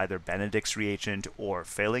form of either Benedict's reagent or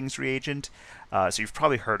Fehling's reagent. So you've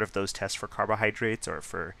probably heard of those tests for carbohydrates or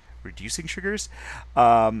for reducing sugars.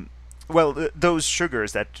 Those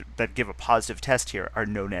sugars that give a positive test here are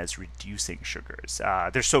known as reducing sugars.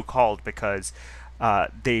 They're so called because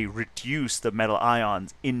they reduce the metal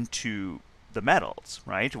ions into the metals,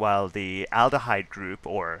 right? While the aldehyde group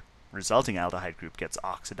or resulting aldehyde group gets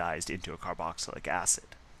oxidized into a carboxylic acid.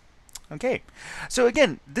 Okay, so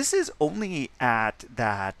again, this is only at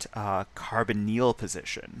that carbonyl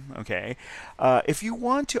position, okay? If you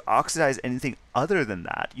want to oxidize anything other than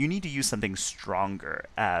that, you need to use something stronger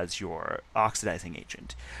as your oxidizing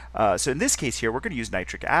agent. So in this case here, we're going to use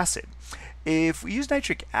nitric acid. If we use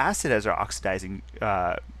nitric acid as our oxidizing,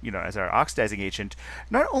 as our oxidizing agent,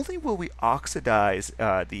 not only will we oxidize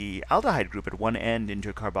the aldehyde group at one end into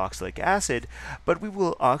a carboxylic acid, but we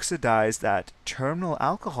will oxidize that terminal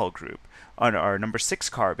alcohol group on our number 6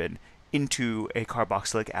 carbon into a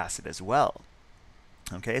carboxylic acid as well.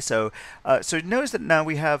 Okay, so notice that now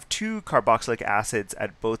we have 2 carboxylic acids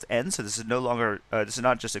at both ends. So this is no longer this is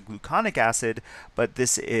not just a gluconic acid, but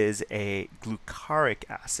this is a glucaric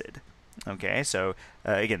acid. Okay, so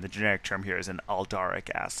again, the generic term here is an aldaric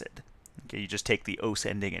acid. Okay, you just take the ose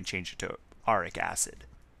ending and change it to aric acid.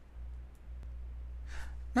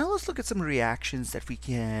 Now let's look at some reactions that we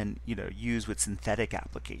can, use with synthetic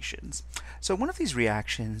applications. So one of these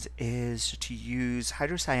reactions is to use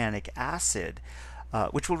hydrocyanic acid,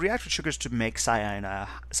 which will react with sugars to make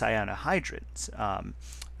cyanohydrins.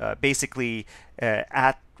 Basically,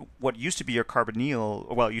 at what used to be your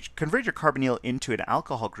carbonyl, well, you convert your carbonyl into an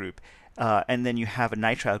alcohol group, and then you have a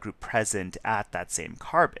nitrile group present at that same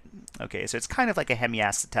carbon. Okay, so it's kind of like a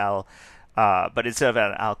hemiacetal, but instead of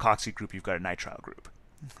an alkoxy group, you've got a nitrile group.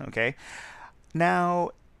 Okay,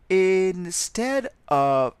 now instead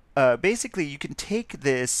of basically, you can take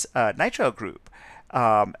this nitrile group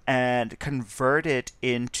and convert it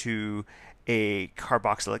into a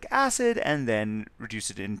carboxylic acid, and then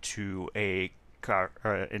reduce it into into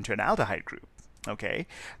an aldehyde group. Okay,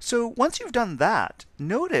 so once you've done that,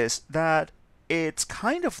 notice that it's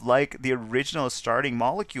kind of like the original starting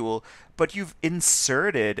molecule, but you've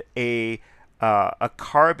inserted a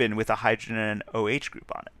carbon with a hydrogen and an OH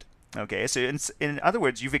group on it. Okay, so in other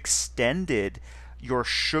words, you've extended your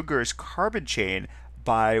sugar's carbon chain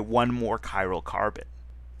by one more chiral carbon.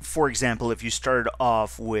 For example, if you started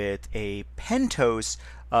off with a pentose,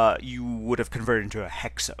 you would have converted into a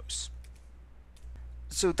hexose.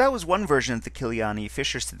 So that was one version of the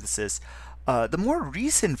Kiliani-Fischer synthesis. The more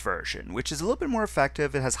recent version, which is a little bit more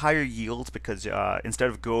effective, it has higher yields because instead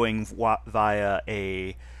of going via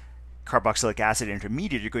a carboxylic acid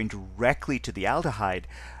intermediate, you're going directly to the aldehyde.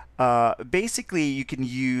 Basically, you can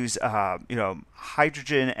use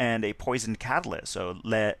hydrogen and a poisoned catalyst, so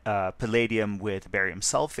palladium with barium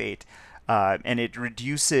sulfate, and it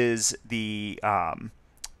reduces the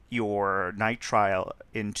your nitrile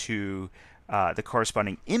into the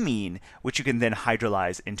corresponding imine, which you can then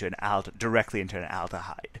hydrolyze into directly into an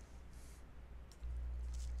aldehyde.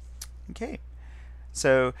 Okay,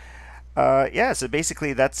 so so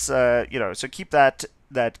basically that's so keep that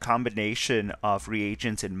combination of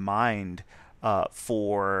reagents in mind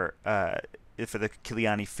for the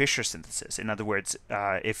Kiliani-Fischer synthesis. In other words,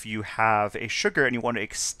 if you have a sugar and you want to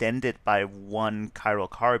extend it by one chiral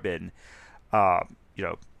carbon,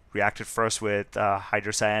 reacted first with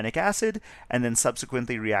hydrocyanic acid, and then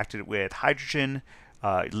subsequently reacted with hydrogen,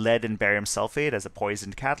 lead and barium sulfate as a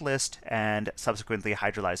poisoned catalyst, and subsequently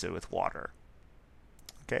hydrolyzed it with water.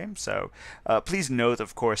 Okay, so please note,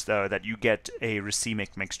 of course, though, that you get a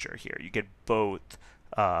racemic mixture here. You get both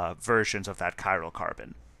versions of that chiral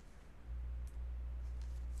carbon.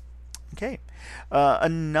 Okay,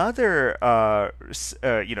 another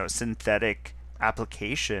synthetic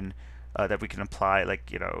application that we can apply,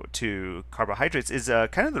 to carbohydrates is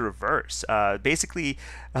kind of the reverse. Basically,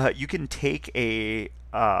 you can take a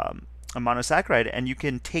monosaccharide and you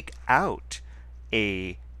can take out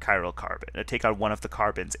a chiral carbon, take out one of the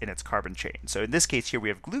carbons in its carbon chain. So in this case here we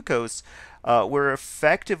have glucose. We're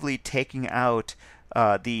effectively taking out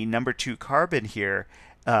the number 2 carbon here,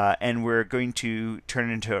 and we're going to turn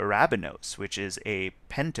it into arabinose, which is a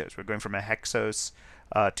pentose. We're going from a hexose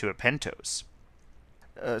to a pentose.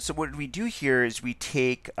 So what we do here is we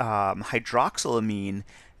take hydroxylamine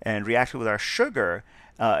and react it with our sugar.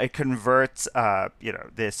 It converts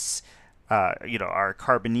this our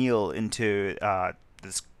carbonyl into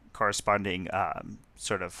this corresponding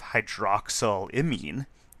sort of hydroxyl imine,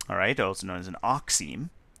 all right, also known as an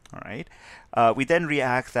oxime. All right. We then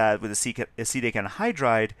react that with acetic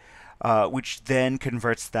anhydride, which then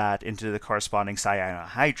converts that into the corresponding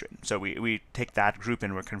cyanohydrin. So we take that group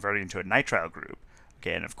and we're converting into a nitrile group.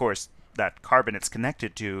 Okay, and of course that carbon it's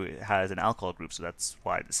connected to has an alcohol group, so that's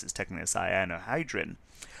why this is technically a cyanohydrin.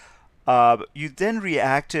 You then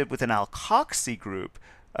react it with an alkoxy group,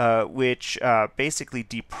 which basically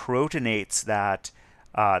deprotonates that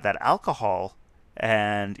alcohol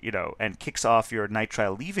and kicks off your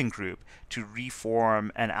nitrile leaving group to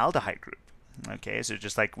reform an aldehyde group. Okay, so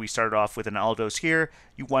just like we started off with an aldose here,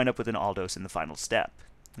 you wind up with an aldose in the final step.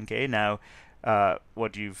 Okay, now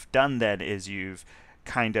what you've done then is you've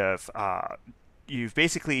kind of you've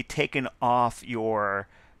basically taken off your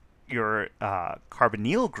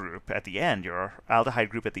carbonyl group at the end, your aldehyde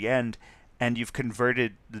group at the end, and you've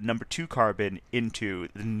converted the number 2 carbon into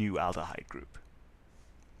the new aldehyde group.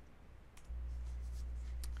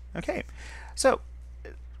 Okay, so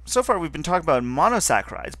far we've been talking about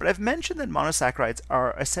monosaccharides, but I've mentioned that monosaccharides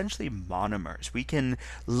are essentially monomers. We can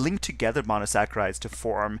link together monosaccharides to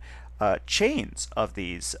form chains of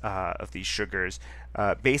these sugars,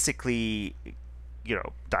 basically,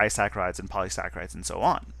 disaccharides and polysaccharides and so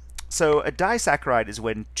on. So a disaccharide is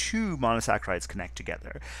when 2 monosaccharides connect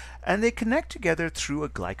together, and they connect together through a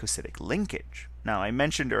glycosidic linkage. Now, I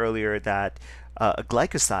mentioned earlier that a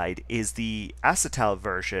glycoside is the acetal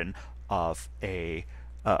version of the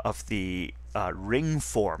ring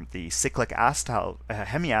form, the cyclic acetal,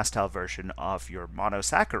 hemiacetal version of your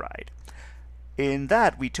monosaccharide. In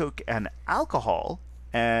that, we took an alcohol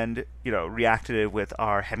and reacted it with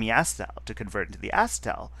our hemiacetal to convert into the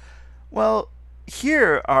acetal. Well,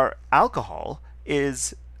 here our alcohol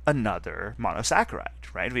is another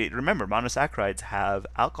monosaccharide, right? Remember, monosaccharides have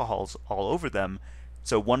alcohols all over them,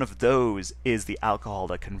 so one of those is the alcohol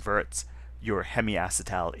that converts your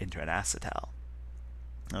hemiacetal into an acetal.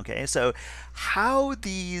 Okay, so how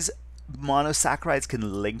these monosaccharides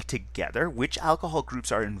can link together, which alcohol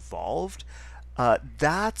groups are involved,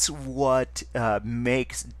 that's what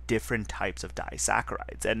makes different types of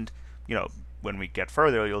disaccharides. And, when we get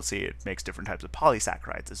further, you'll see it makes different types of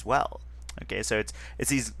polysaccharides as well. Okay, so it's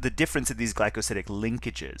the difference in these glycosidic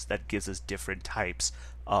linkages that gives us different types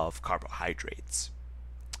of carbohydrates.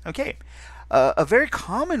 Okay, a very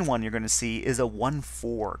common one you're going to see is a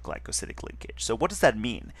 1,4 glycosidic linkage. So what does that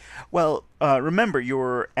mean? Well, remember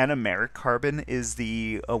your anomeric carbon is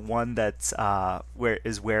the one that's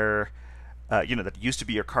where that used to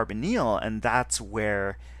be your carbonyl, and that's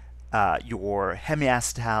where your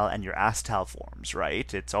hemiacetal and your acetal forms,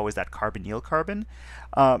 right? It's always that carbonyl carbon.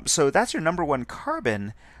 So that's your number 1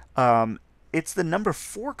 carbon. It's the number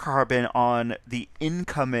 4 carbon on the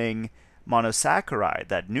incoming monosaccharide,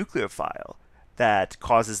 that nucleophile, that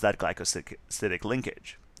causes that glycosidic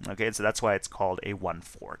linkage. Okay, so that's why it's called a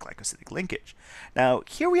 1,4 glycosidic linkage. Now,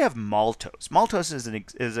 here we have maltose. Maltose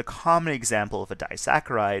is a common example of a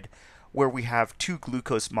disaccharide where we have 2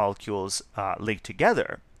 glucose molecules linked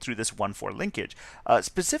together through this 1,4 linkage,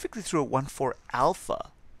 specifically through a 1,4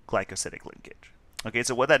 alpha glycosidic linkage. Okay,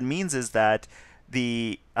 so what that means is that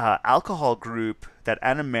the alcohol group, that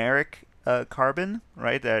anomeric carbon,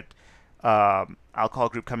 right, that alcohol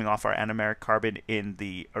group coming off our anomeric carbon in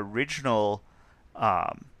the original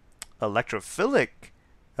electrophilic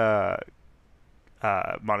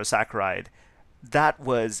monosaccharide, that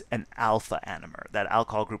was an alpha anomer. That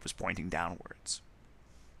alcohol group was pointing downwards.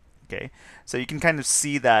 Okay, so you can kind of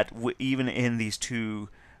see that even in these 2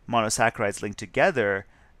 monosaccharides linked together,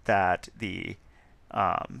 that the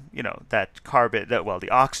the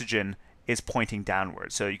oxygen is pointing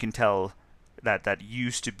downwards. So you can tell that that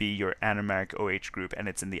used to be your anomeric OH group, and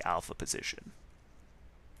it's in the alpha position.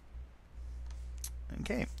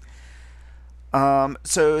 Okay.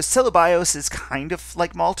 So cellobiose is kind of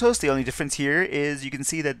like maltose. The only difference here is you can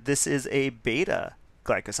see that this is a beta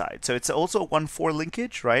glycoside. So it's also a 1,4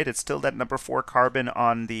 linkage, right? It's still that number 4 carbon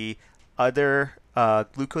on the other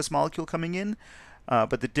glucose molecule coming in.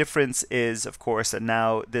 But the difference is, of course, that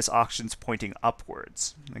now this oxygen's pointing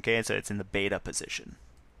upwards. Okay, so it's in the beta position.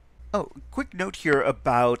 Oh, quick note here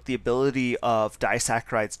about the ability of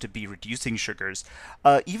disaccharides to be reducing sugars.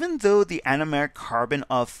 Even though the anomeric carbon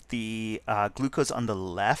of the glucose on the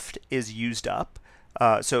left is used up,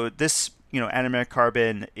 so this anomeric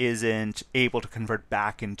carbon isn't able to convert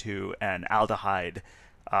back into an aldehyde,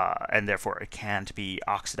 and therefore it can't be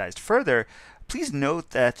oxidized further. Please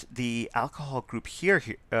note that the alcohol group here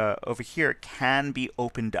over here can be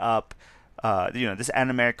opened up. This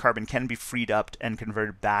anomeric carbon can be freed up and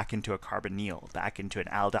converted back into a carbonyl, back into an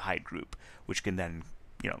aldehyde group, which can then,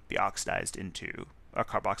 be oxidized into a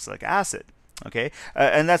carboxylic acid. Okay,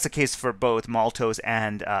 and that's the case for both maltose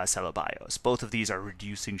and cellobiose. Both of these are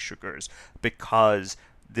reducing sugars because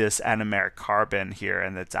this anomeric carbon here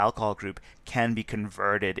and its alcohol group can be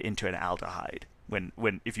converted into an aldehyde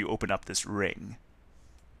if you open up this ring.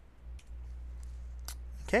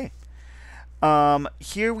 Okay.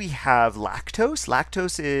 Here we have lactose.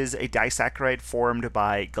 Lactose is a disaccharide formed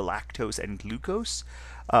by galactose and glucose.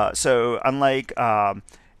 So unlike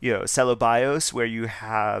cellobiose, where you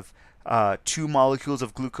have 2 molecules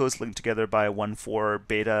of glucose linked together by a 1,4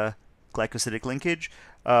 beta glycosidic linkage,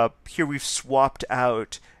 here we've swapped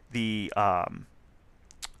out the our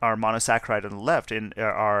monosaccharide on the left in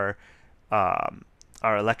our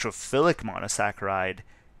electrophilic monosaccharide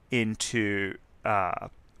into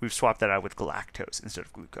we've swapped that out with galactose instead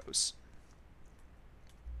of glucose.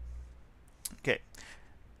 Okay.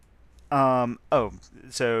 Oh,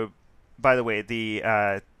 so by the way,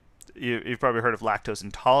 you've probably heard of lactose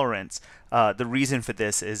intolerance. The reason for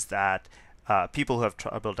this is that people who have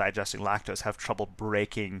trouble digesting lactose have trouble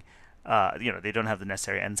breaking. They don't have the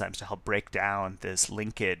necessary enzymes to help break down this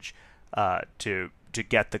linkage to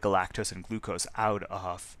get the galactose and glucose out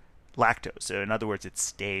of lactose. So in other words, it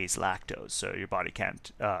stays lactose. So your body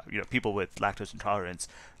can't. People with lactose intolerance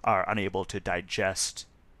are unable to digest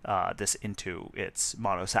this into its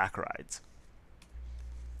monosaccharides.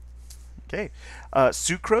 Okay,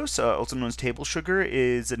 sucrose, also known as table sugar,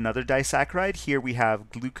 is another disaccharide. Here we have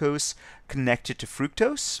glucose connected to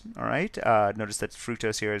fructose. All right, notice that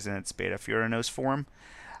fructose here is in its beta furanose form,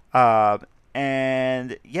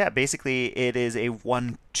 and yeah, basically it is a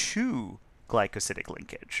 1,2 glycosidic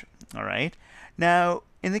linkage. All right, now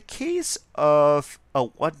in the case of a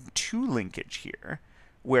 1,2 linkage here,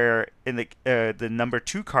 where in the number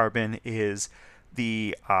 2 carbon is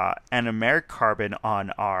the anomeric carbon on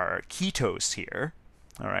our ketose here.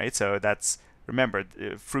 All right, so remember,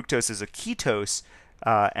 fructose is a ketose,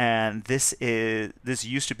 and this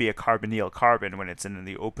used to be a carbonyl carbon when it's in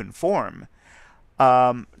the open form.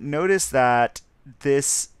 Notice that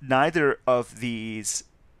neither of these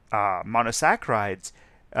monosaccharides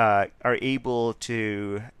are able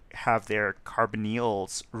to have their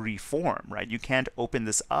carbonyls reform, right? You can't open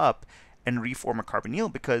this up and reform a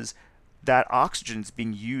carbonyl because that oxygen is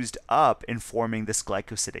being used up in forming this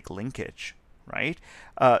glycosidic linkage, right?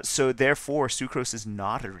 So therefore, sucrose is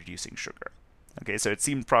not a reducing sugar. Okay, so it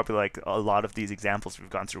seemed probably like a lot of these examples we've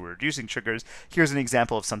gone through were reducing sugars. Here's an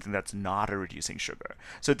example of something that's not a reducing sugar.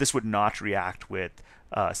 So this would not react with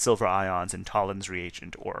silver ions in Tollen's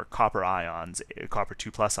reagent or copper ions, copper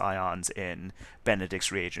 2+ ions in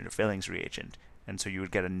Benedict's reagent or Filling's reagent. And so you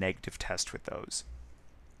would get a negative test with those.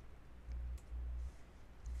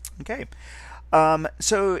 Okay,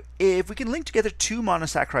 so if we can link together two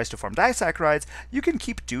monosaccharides to form disaccharides, you can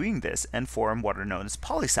keep doing this and form what are known as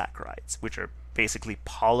polysaccharides, which are basically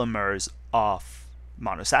polymers of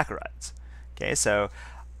monosaccharides. Okay, so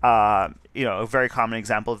a very common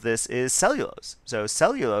example of this is cellulose. So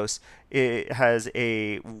cellulose, it has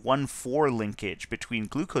a 1,4 linkage between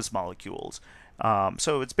glucose molecules.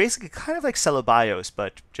 So it's basically kind of like cellobiose,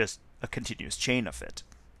 but just a continuous chain of it.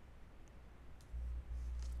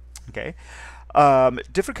 Okay,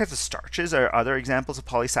 different kinds of starches are other examples of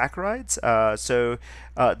polysaccharides.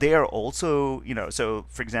 They are also, so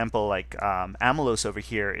for example, like amylose over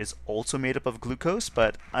here is also made up of glucose,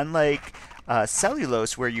 but unlike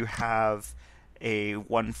cellulose, where you have a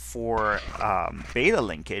 1,4 beta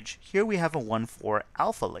linkage, here we have a 1,4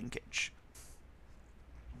 alpha linkage.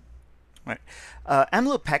 Right.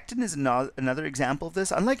 Amylopectin is another example of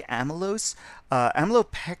this. Unlike amylose,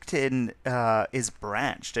 amylopectin is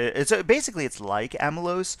branched. Basically it's like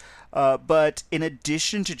amylose, but in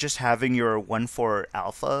addition to just having your 1,4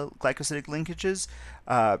 alpha glycosidic linkages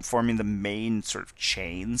forming the main sort of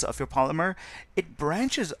chains of your polymer, it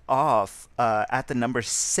branches off at the number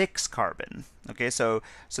 6 carbon. Okay, so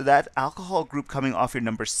that alcohol group coming off your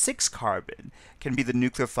number 6 carbon can be the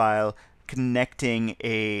nucleophile connecting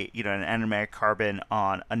an anomeric carbon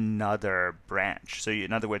on another branch. So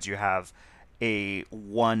in other words, you have a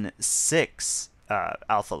 1,6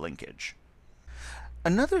 alpha linkage.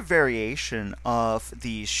 Another variation of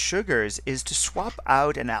these sugars is to swap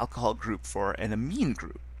out an alcohol group for an amine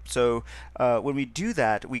group. So when we do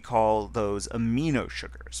that, we call those amino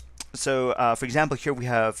sugars. So for example, here we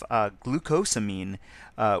have glucosamine,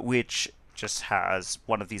 which just has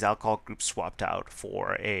one of these alcohol groups swapped out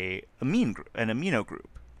for an amino group.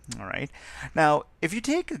 All right. Now, if you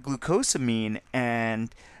take a glucosamine and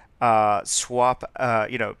swap,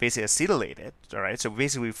 basically acetylate it, all right. So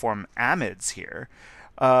basically, we form amides here.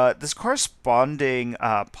 This corresponding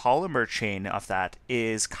polymer chain of that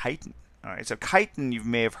is chitin. All right. So chitin, you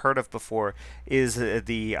may have heard of before, is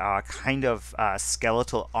the kind of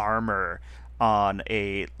skeletal armor on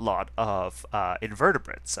a lot of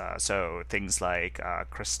invertebrates, so things like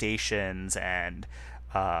crustaceans and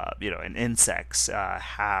insects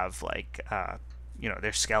have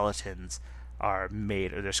their skeletons are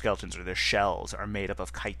made, or their shells are made up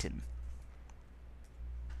of chitin.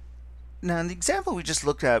 Now, in the example we just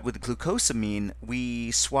looked at with glucosamine,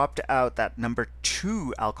 we swapped out that number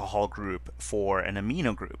 2 alcohol group for an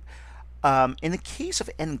amino group. In the case of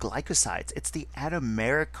N-glycosides, it's the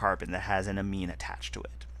anomeric carbon that has an amine attached to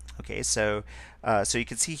it. Okay, so you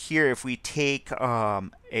can see here if we take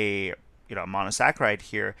a monosaccharide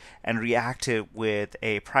here and react it with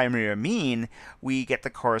a primary amine, we get the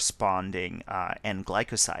corresponding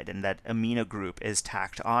N-glycoside, and that amino group is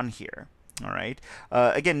tacked on here. All right.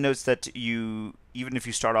 Again, notice that even if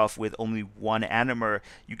you start off with only one anomer,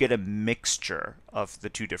 you get a mixture of the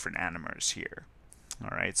two different anomers here.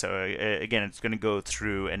 All right. So again, it's going to go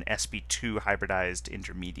through an sp2 hybridized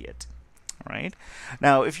intermediate. All right.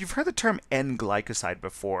 Now, if you've heard the term N-glycoside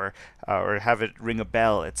before, or have it ring a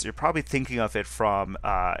bell, you're probably thinking of it from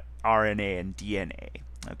RNA and DNA.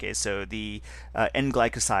 Okay. So the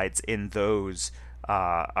N-glycosides in those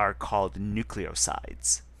are called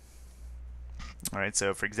nucleosides. All right,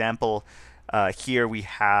 so for example, here we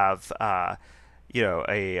have a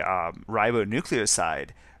ribonucleoside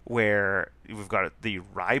where we've got the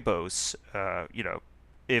ribose.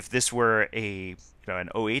 If this were an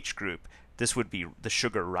OH group, this would be the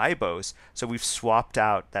sugar ribose. So we've swapped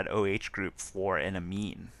out that OH group for an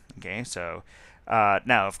amine. Okay, so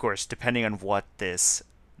now of course, depending on what this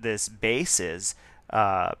base is,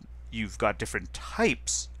 you've got different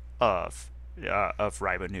types of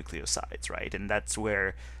ribonucleosides, right? And that's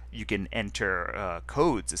where you can enter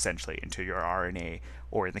codes essentially into your RNA,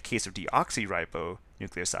 or in the case of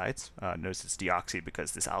deoxyribonucleosides, notice it's deoxy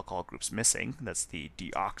because this alcohol group's missing. That's the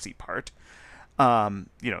deoxy part.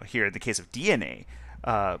 Here in the case of DNA,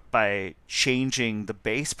 by changing the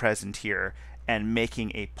base present here and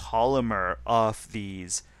making a polymer of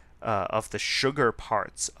these of the sugar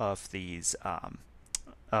parts of these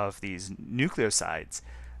nucleosides,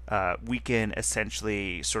 we can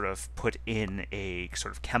essentially sort of put in a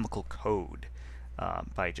sort of chemical code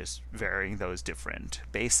by just varying those different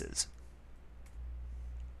bases.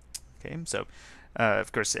 Okay, so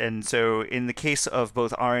of course, and so in the case of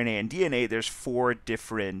both RNA and DNA, there's 4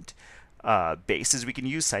 different bases we can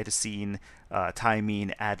use: cytosine,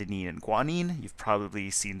 thymine, adenine, and guanine. You've probably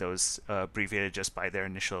seen those abbreviated just by their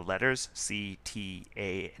initial letters, C, T,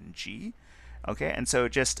 A, and G. Okay, and so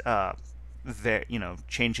just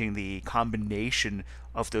changing the combination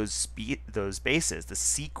of those bases, the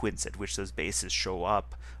sequence at which those bases show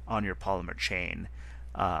up on your polymer chain,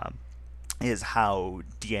 is how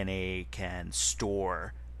DNA can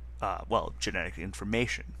store, genetic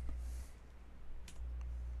information.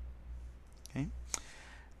 Okay.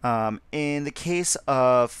 In the case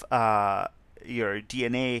of your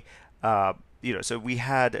DNA, so we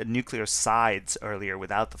had nucleosides earlier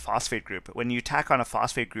without the phosphate group. When you tack on a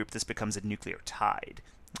phosphate group, this becomes a nucleotide.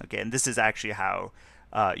 Okay, and this is actually how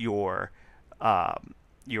your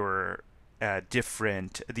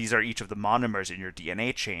different. These are each of the monomers in your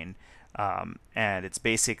DNA chain, and it's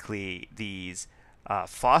basically these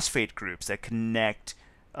phosphate groups that connect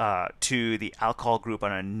to the alcohol group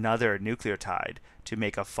on another nucleotide to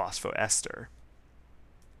make a phosphoester.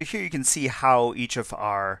 Here you can see how each of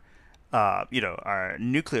our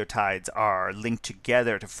nucleotides are linked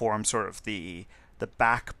together to form sort of the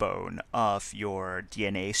backbone of your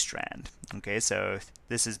DNA strand. Okay, so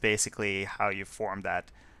this is basically how you form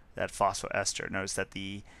that phosphoester. Notice that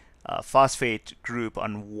the phosphate group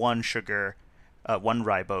on one sugar, one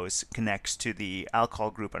ribose, connects to the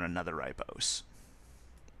alcohol group on another ribose.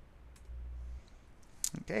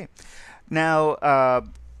 Okay, now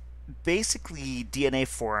basically DNA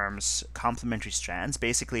forms complementary strands.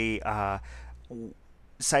 Basically,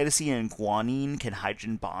 cytosine and guanine can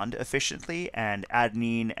hydrogen bond efficiently, and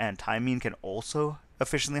adenine and thymine can also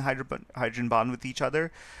efficiently hydrogen bond with each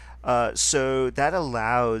other. So that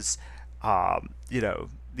allows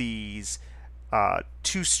these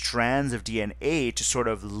 2 strands of DNA to sort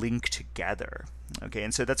of link together. Okay,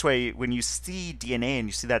 and so that's why when you see DNA and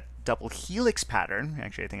you see that double helix pattern,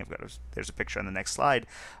 actually I think there's a picture on the next slide,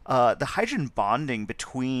 the hydrogen bonding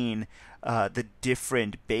between the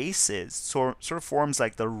different bases sort of forms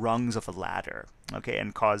like the rungs of a ladder, okay,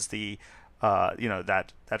 and cause the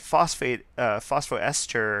that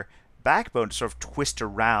phosphoester backbone to sort of twist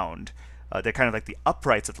around. They're kind of like the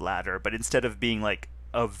uprights of the ladder, but instead of being like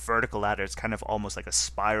a vertical ladder, it's kind of almost like a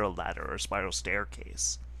spiral ladder or a spiral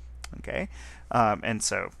staircase. Okay, and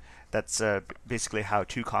so that's basically how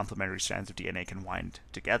 2 complementary strands of DNA can wind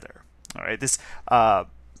together. All right, this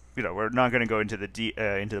we're not going to go into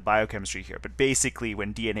the biochemistry here, but basically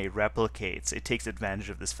when DNA replicates, it takes advantage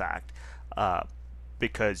of this fact,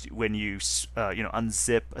 because when you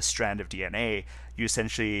unzip a strand of DNA, you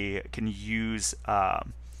essentially can use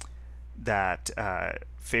that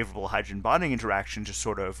favorable hydrogen bonding interaction to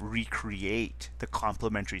sort of recreate the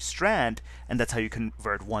complementary strand, and that's how you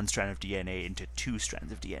convert one strand of DNA into 2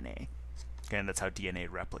 strands of DNA. Okay, and that's how DNA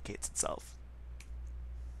replicates itself.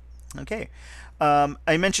 Okay.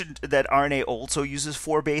 I mentioned that RNA also uses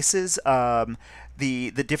 4 bases. The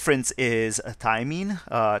difference is thymine.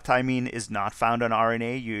 Thymine is not found on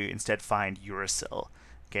RNA. You instead find uracil.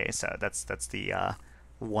 Okay, so that's the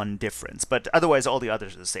one difference. But otherwise, all the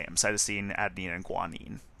others are the same: cytosine, adenine, and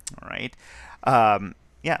guanine. All right.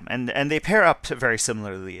 Yeah, and they pair up very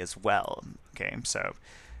similarly as well. Okay, so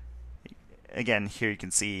again, here you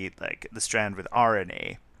can see like the strand with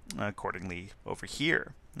RNA accordingly over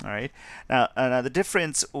here. All right. Now the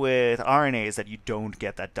difference with RNA is that you don't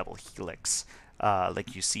get that double helix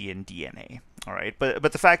like you see in DNA. All right.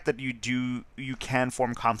 But the fact that you can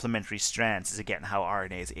form complementary strands is again how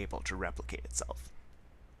RNA is able to replicate itself.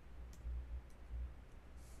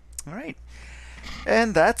 All right.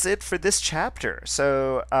 And that's it for this chapter.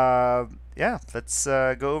 So yeah, let's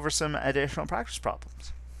go over some additional practice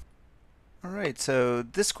problems. All right, so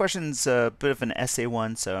this question's a bit of an essay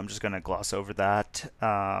one, so I'm just going to gloss over that.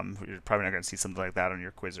 You're probably not going to see something like that on your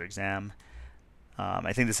quiz or exam.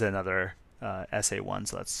 I think this is another essay one,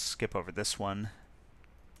 so let's skip over this one.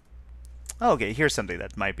 Okay, here's something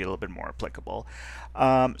that might be a little bit more applicable.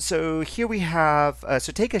 So here we have,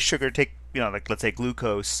 so take a sugar, like let's say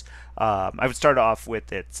glucose. I would start off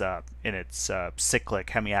with its in its cyclic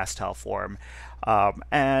hemiacetal form,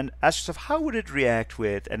 and ask yourself how would it react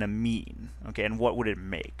with an amine, okay, and what would it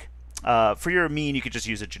make? For your amine, you could just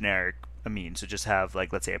use a generic amine, so just have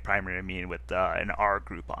like let's say a primary amine with an R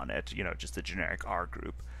group on it, just the generic R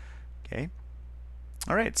group, okay.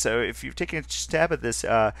 All right, so if you've taken a stab at this,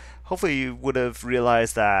 hopefully you would have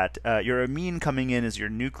realized that your amine coming in as your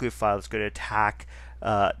nucleophile is going to attack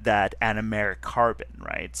that anomeric carbon,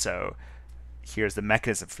 right? So here's the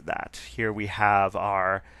mechanism for that. Here we have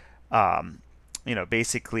our,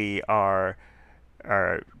 basically our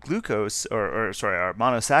glucose, or sorry, our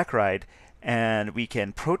monosaccharide, and we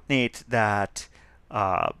can protonate that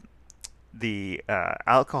the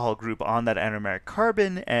alcohol group on that anomeric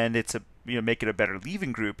carbon, and it's make it a better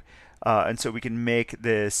leaving group, and so we can make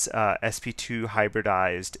this sp2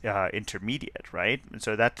 hybridized intermediate, right? And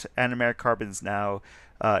so that anomeric carbon is now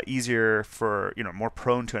easier for more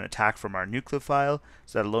prone to an attack from our nucleophile.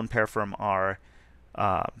 So that a lone pair from our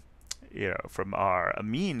from our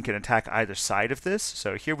amine can attack either side of this.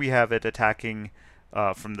 So here we have it attacking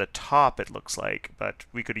from the top, it looks like, but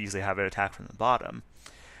we could easily have it attack from the bottom.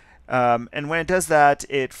 And when it does that,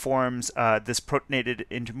 it forms this protonated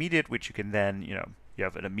intermediate, which you can then, you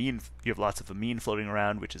have an amine, you have lots of amine floating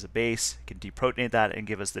around, which is a base. You can deprotonate that and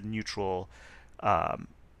give us the neutral,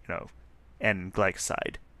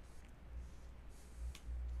 N-glycoside.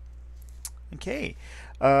 Okay.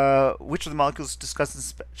 Which of the molecules discussed in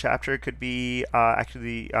this chapter could be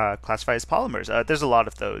actually classified as polymers? There's a lot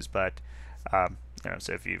of those, but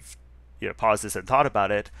so if you've paused this and thought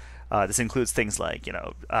about it, this includes things like you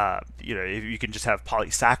can just have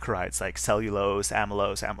polysaccharides like cellulose,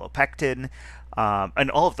 amylose, amylopectin,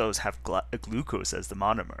 and all of those have glucose as the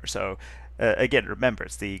monomer. So again, remember,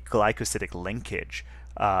 it's the glycosidic linkage,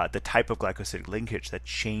 the type of glycosidic linkage that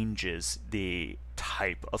changes the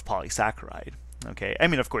type of polysaccharide. Okay, I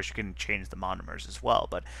mean, of course, you can change the monomers as well,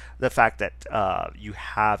 but the fact that you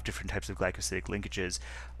have different types of glycosidic linkages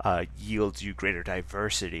yields you greater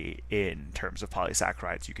diversity in terms of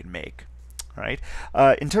polysaccharides you can make. All right.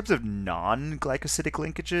 In terms of non-glycosidic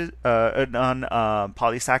linkages,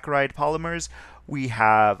 non-polysaccharide polymers, we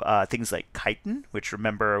have things like chitin, which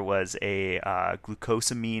remember was a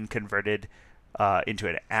glucosamine converted into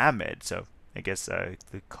an amide. So I guess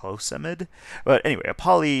glucosamide, but anyway, a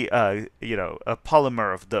polymer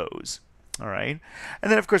of those. All right,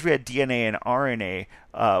 and then of course we had DNA and RNA,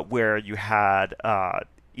 where you had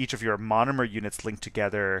each of your monomer units linked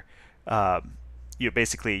together.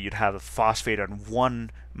 Basically you'd have a phosphate on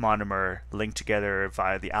one monomer linked together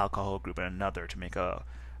via the alcohol group and another to make a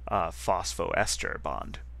phosphoester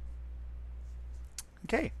bond.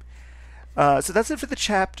 Okay. So that's it for the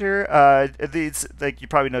chapter. These, like you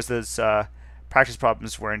probably noticed, those practice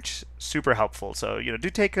problems weren't super helpful. So do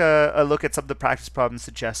take a look at some of the practice problems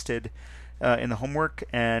suggested in the homework,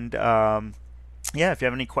 and yeah, if you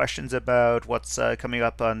have any questions about what's coming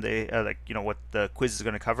up on the what the quiz is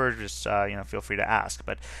going to cover, just feel free to ask.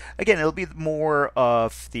 But again, it'll be more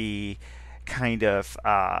of the kind of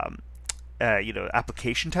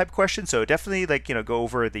application type questions. So definitely like, go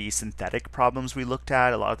over the synthetic problems we looked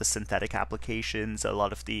at, a lot of the synthetic applications, a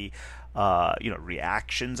lot of the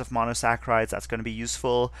reactions of monosaccharides. That's going to be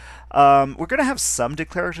useful. We're going to have some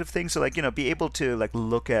declarative things. So like, be able to like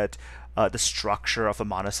look at the structure of a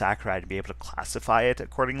monosaccharide and be able to classify it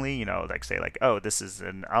accordingly. Like say like, oh, this is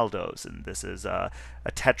an aldose and this is a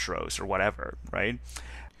tetrose or whatever, right?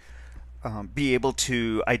 Be able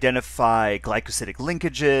to identify glycosidic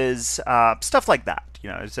linkages, stuff like that.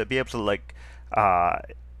 To be able to like,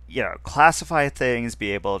 classify things,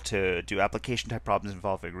 be able to do application type problems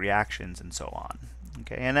involving reactions, and so on.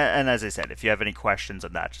 Okay, and as I said, if you have any questions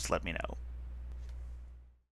on that, just let me know.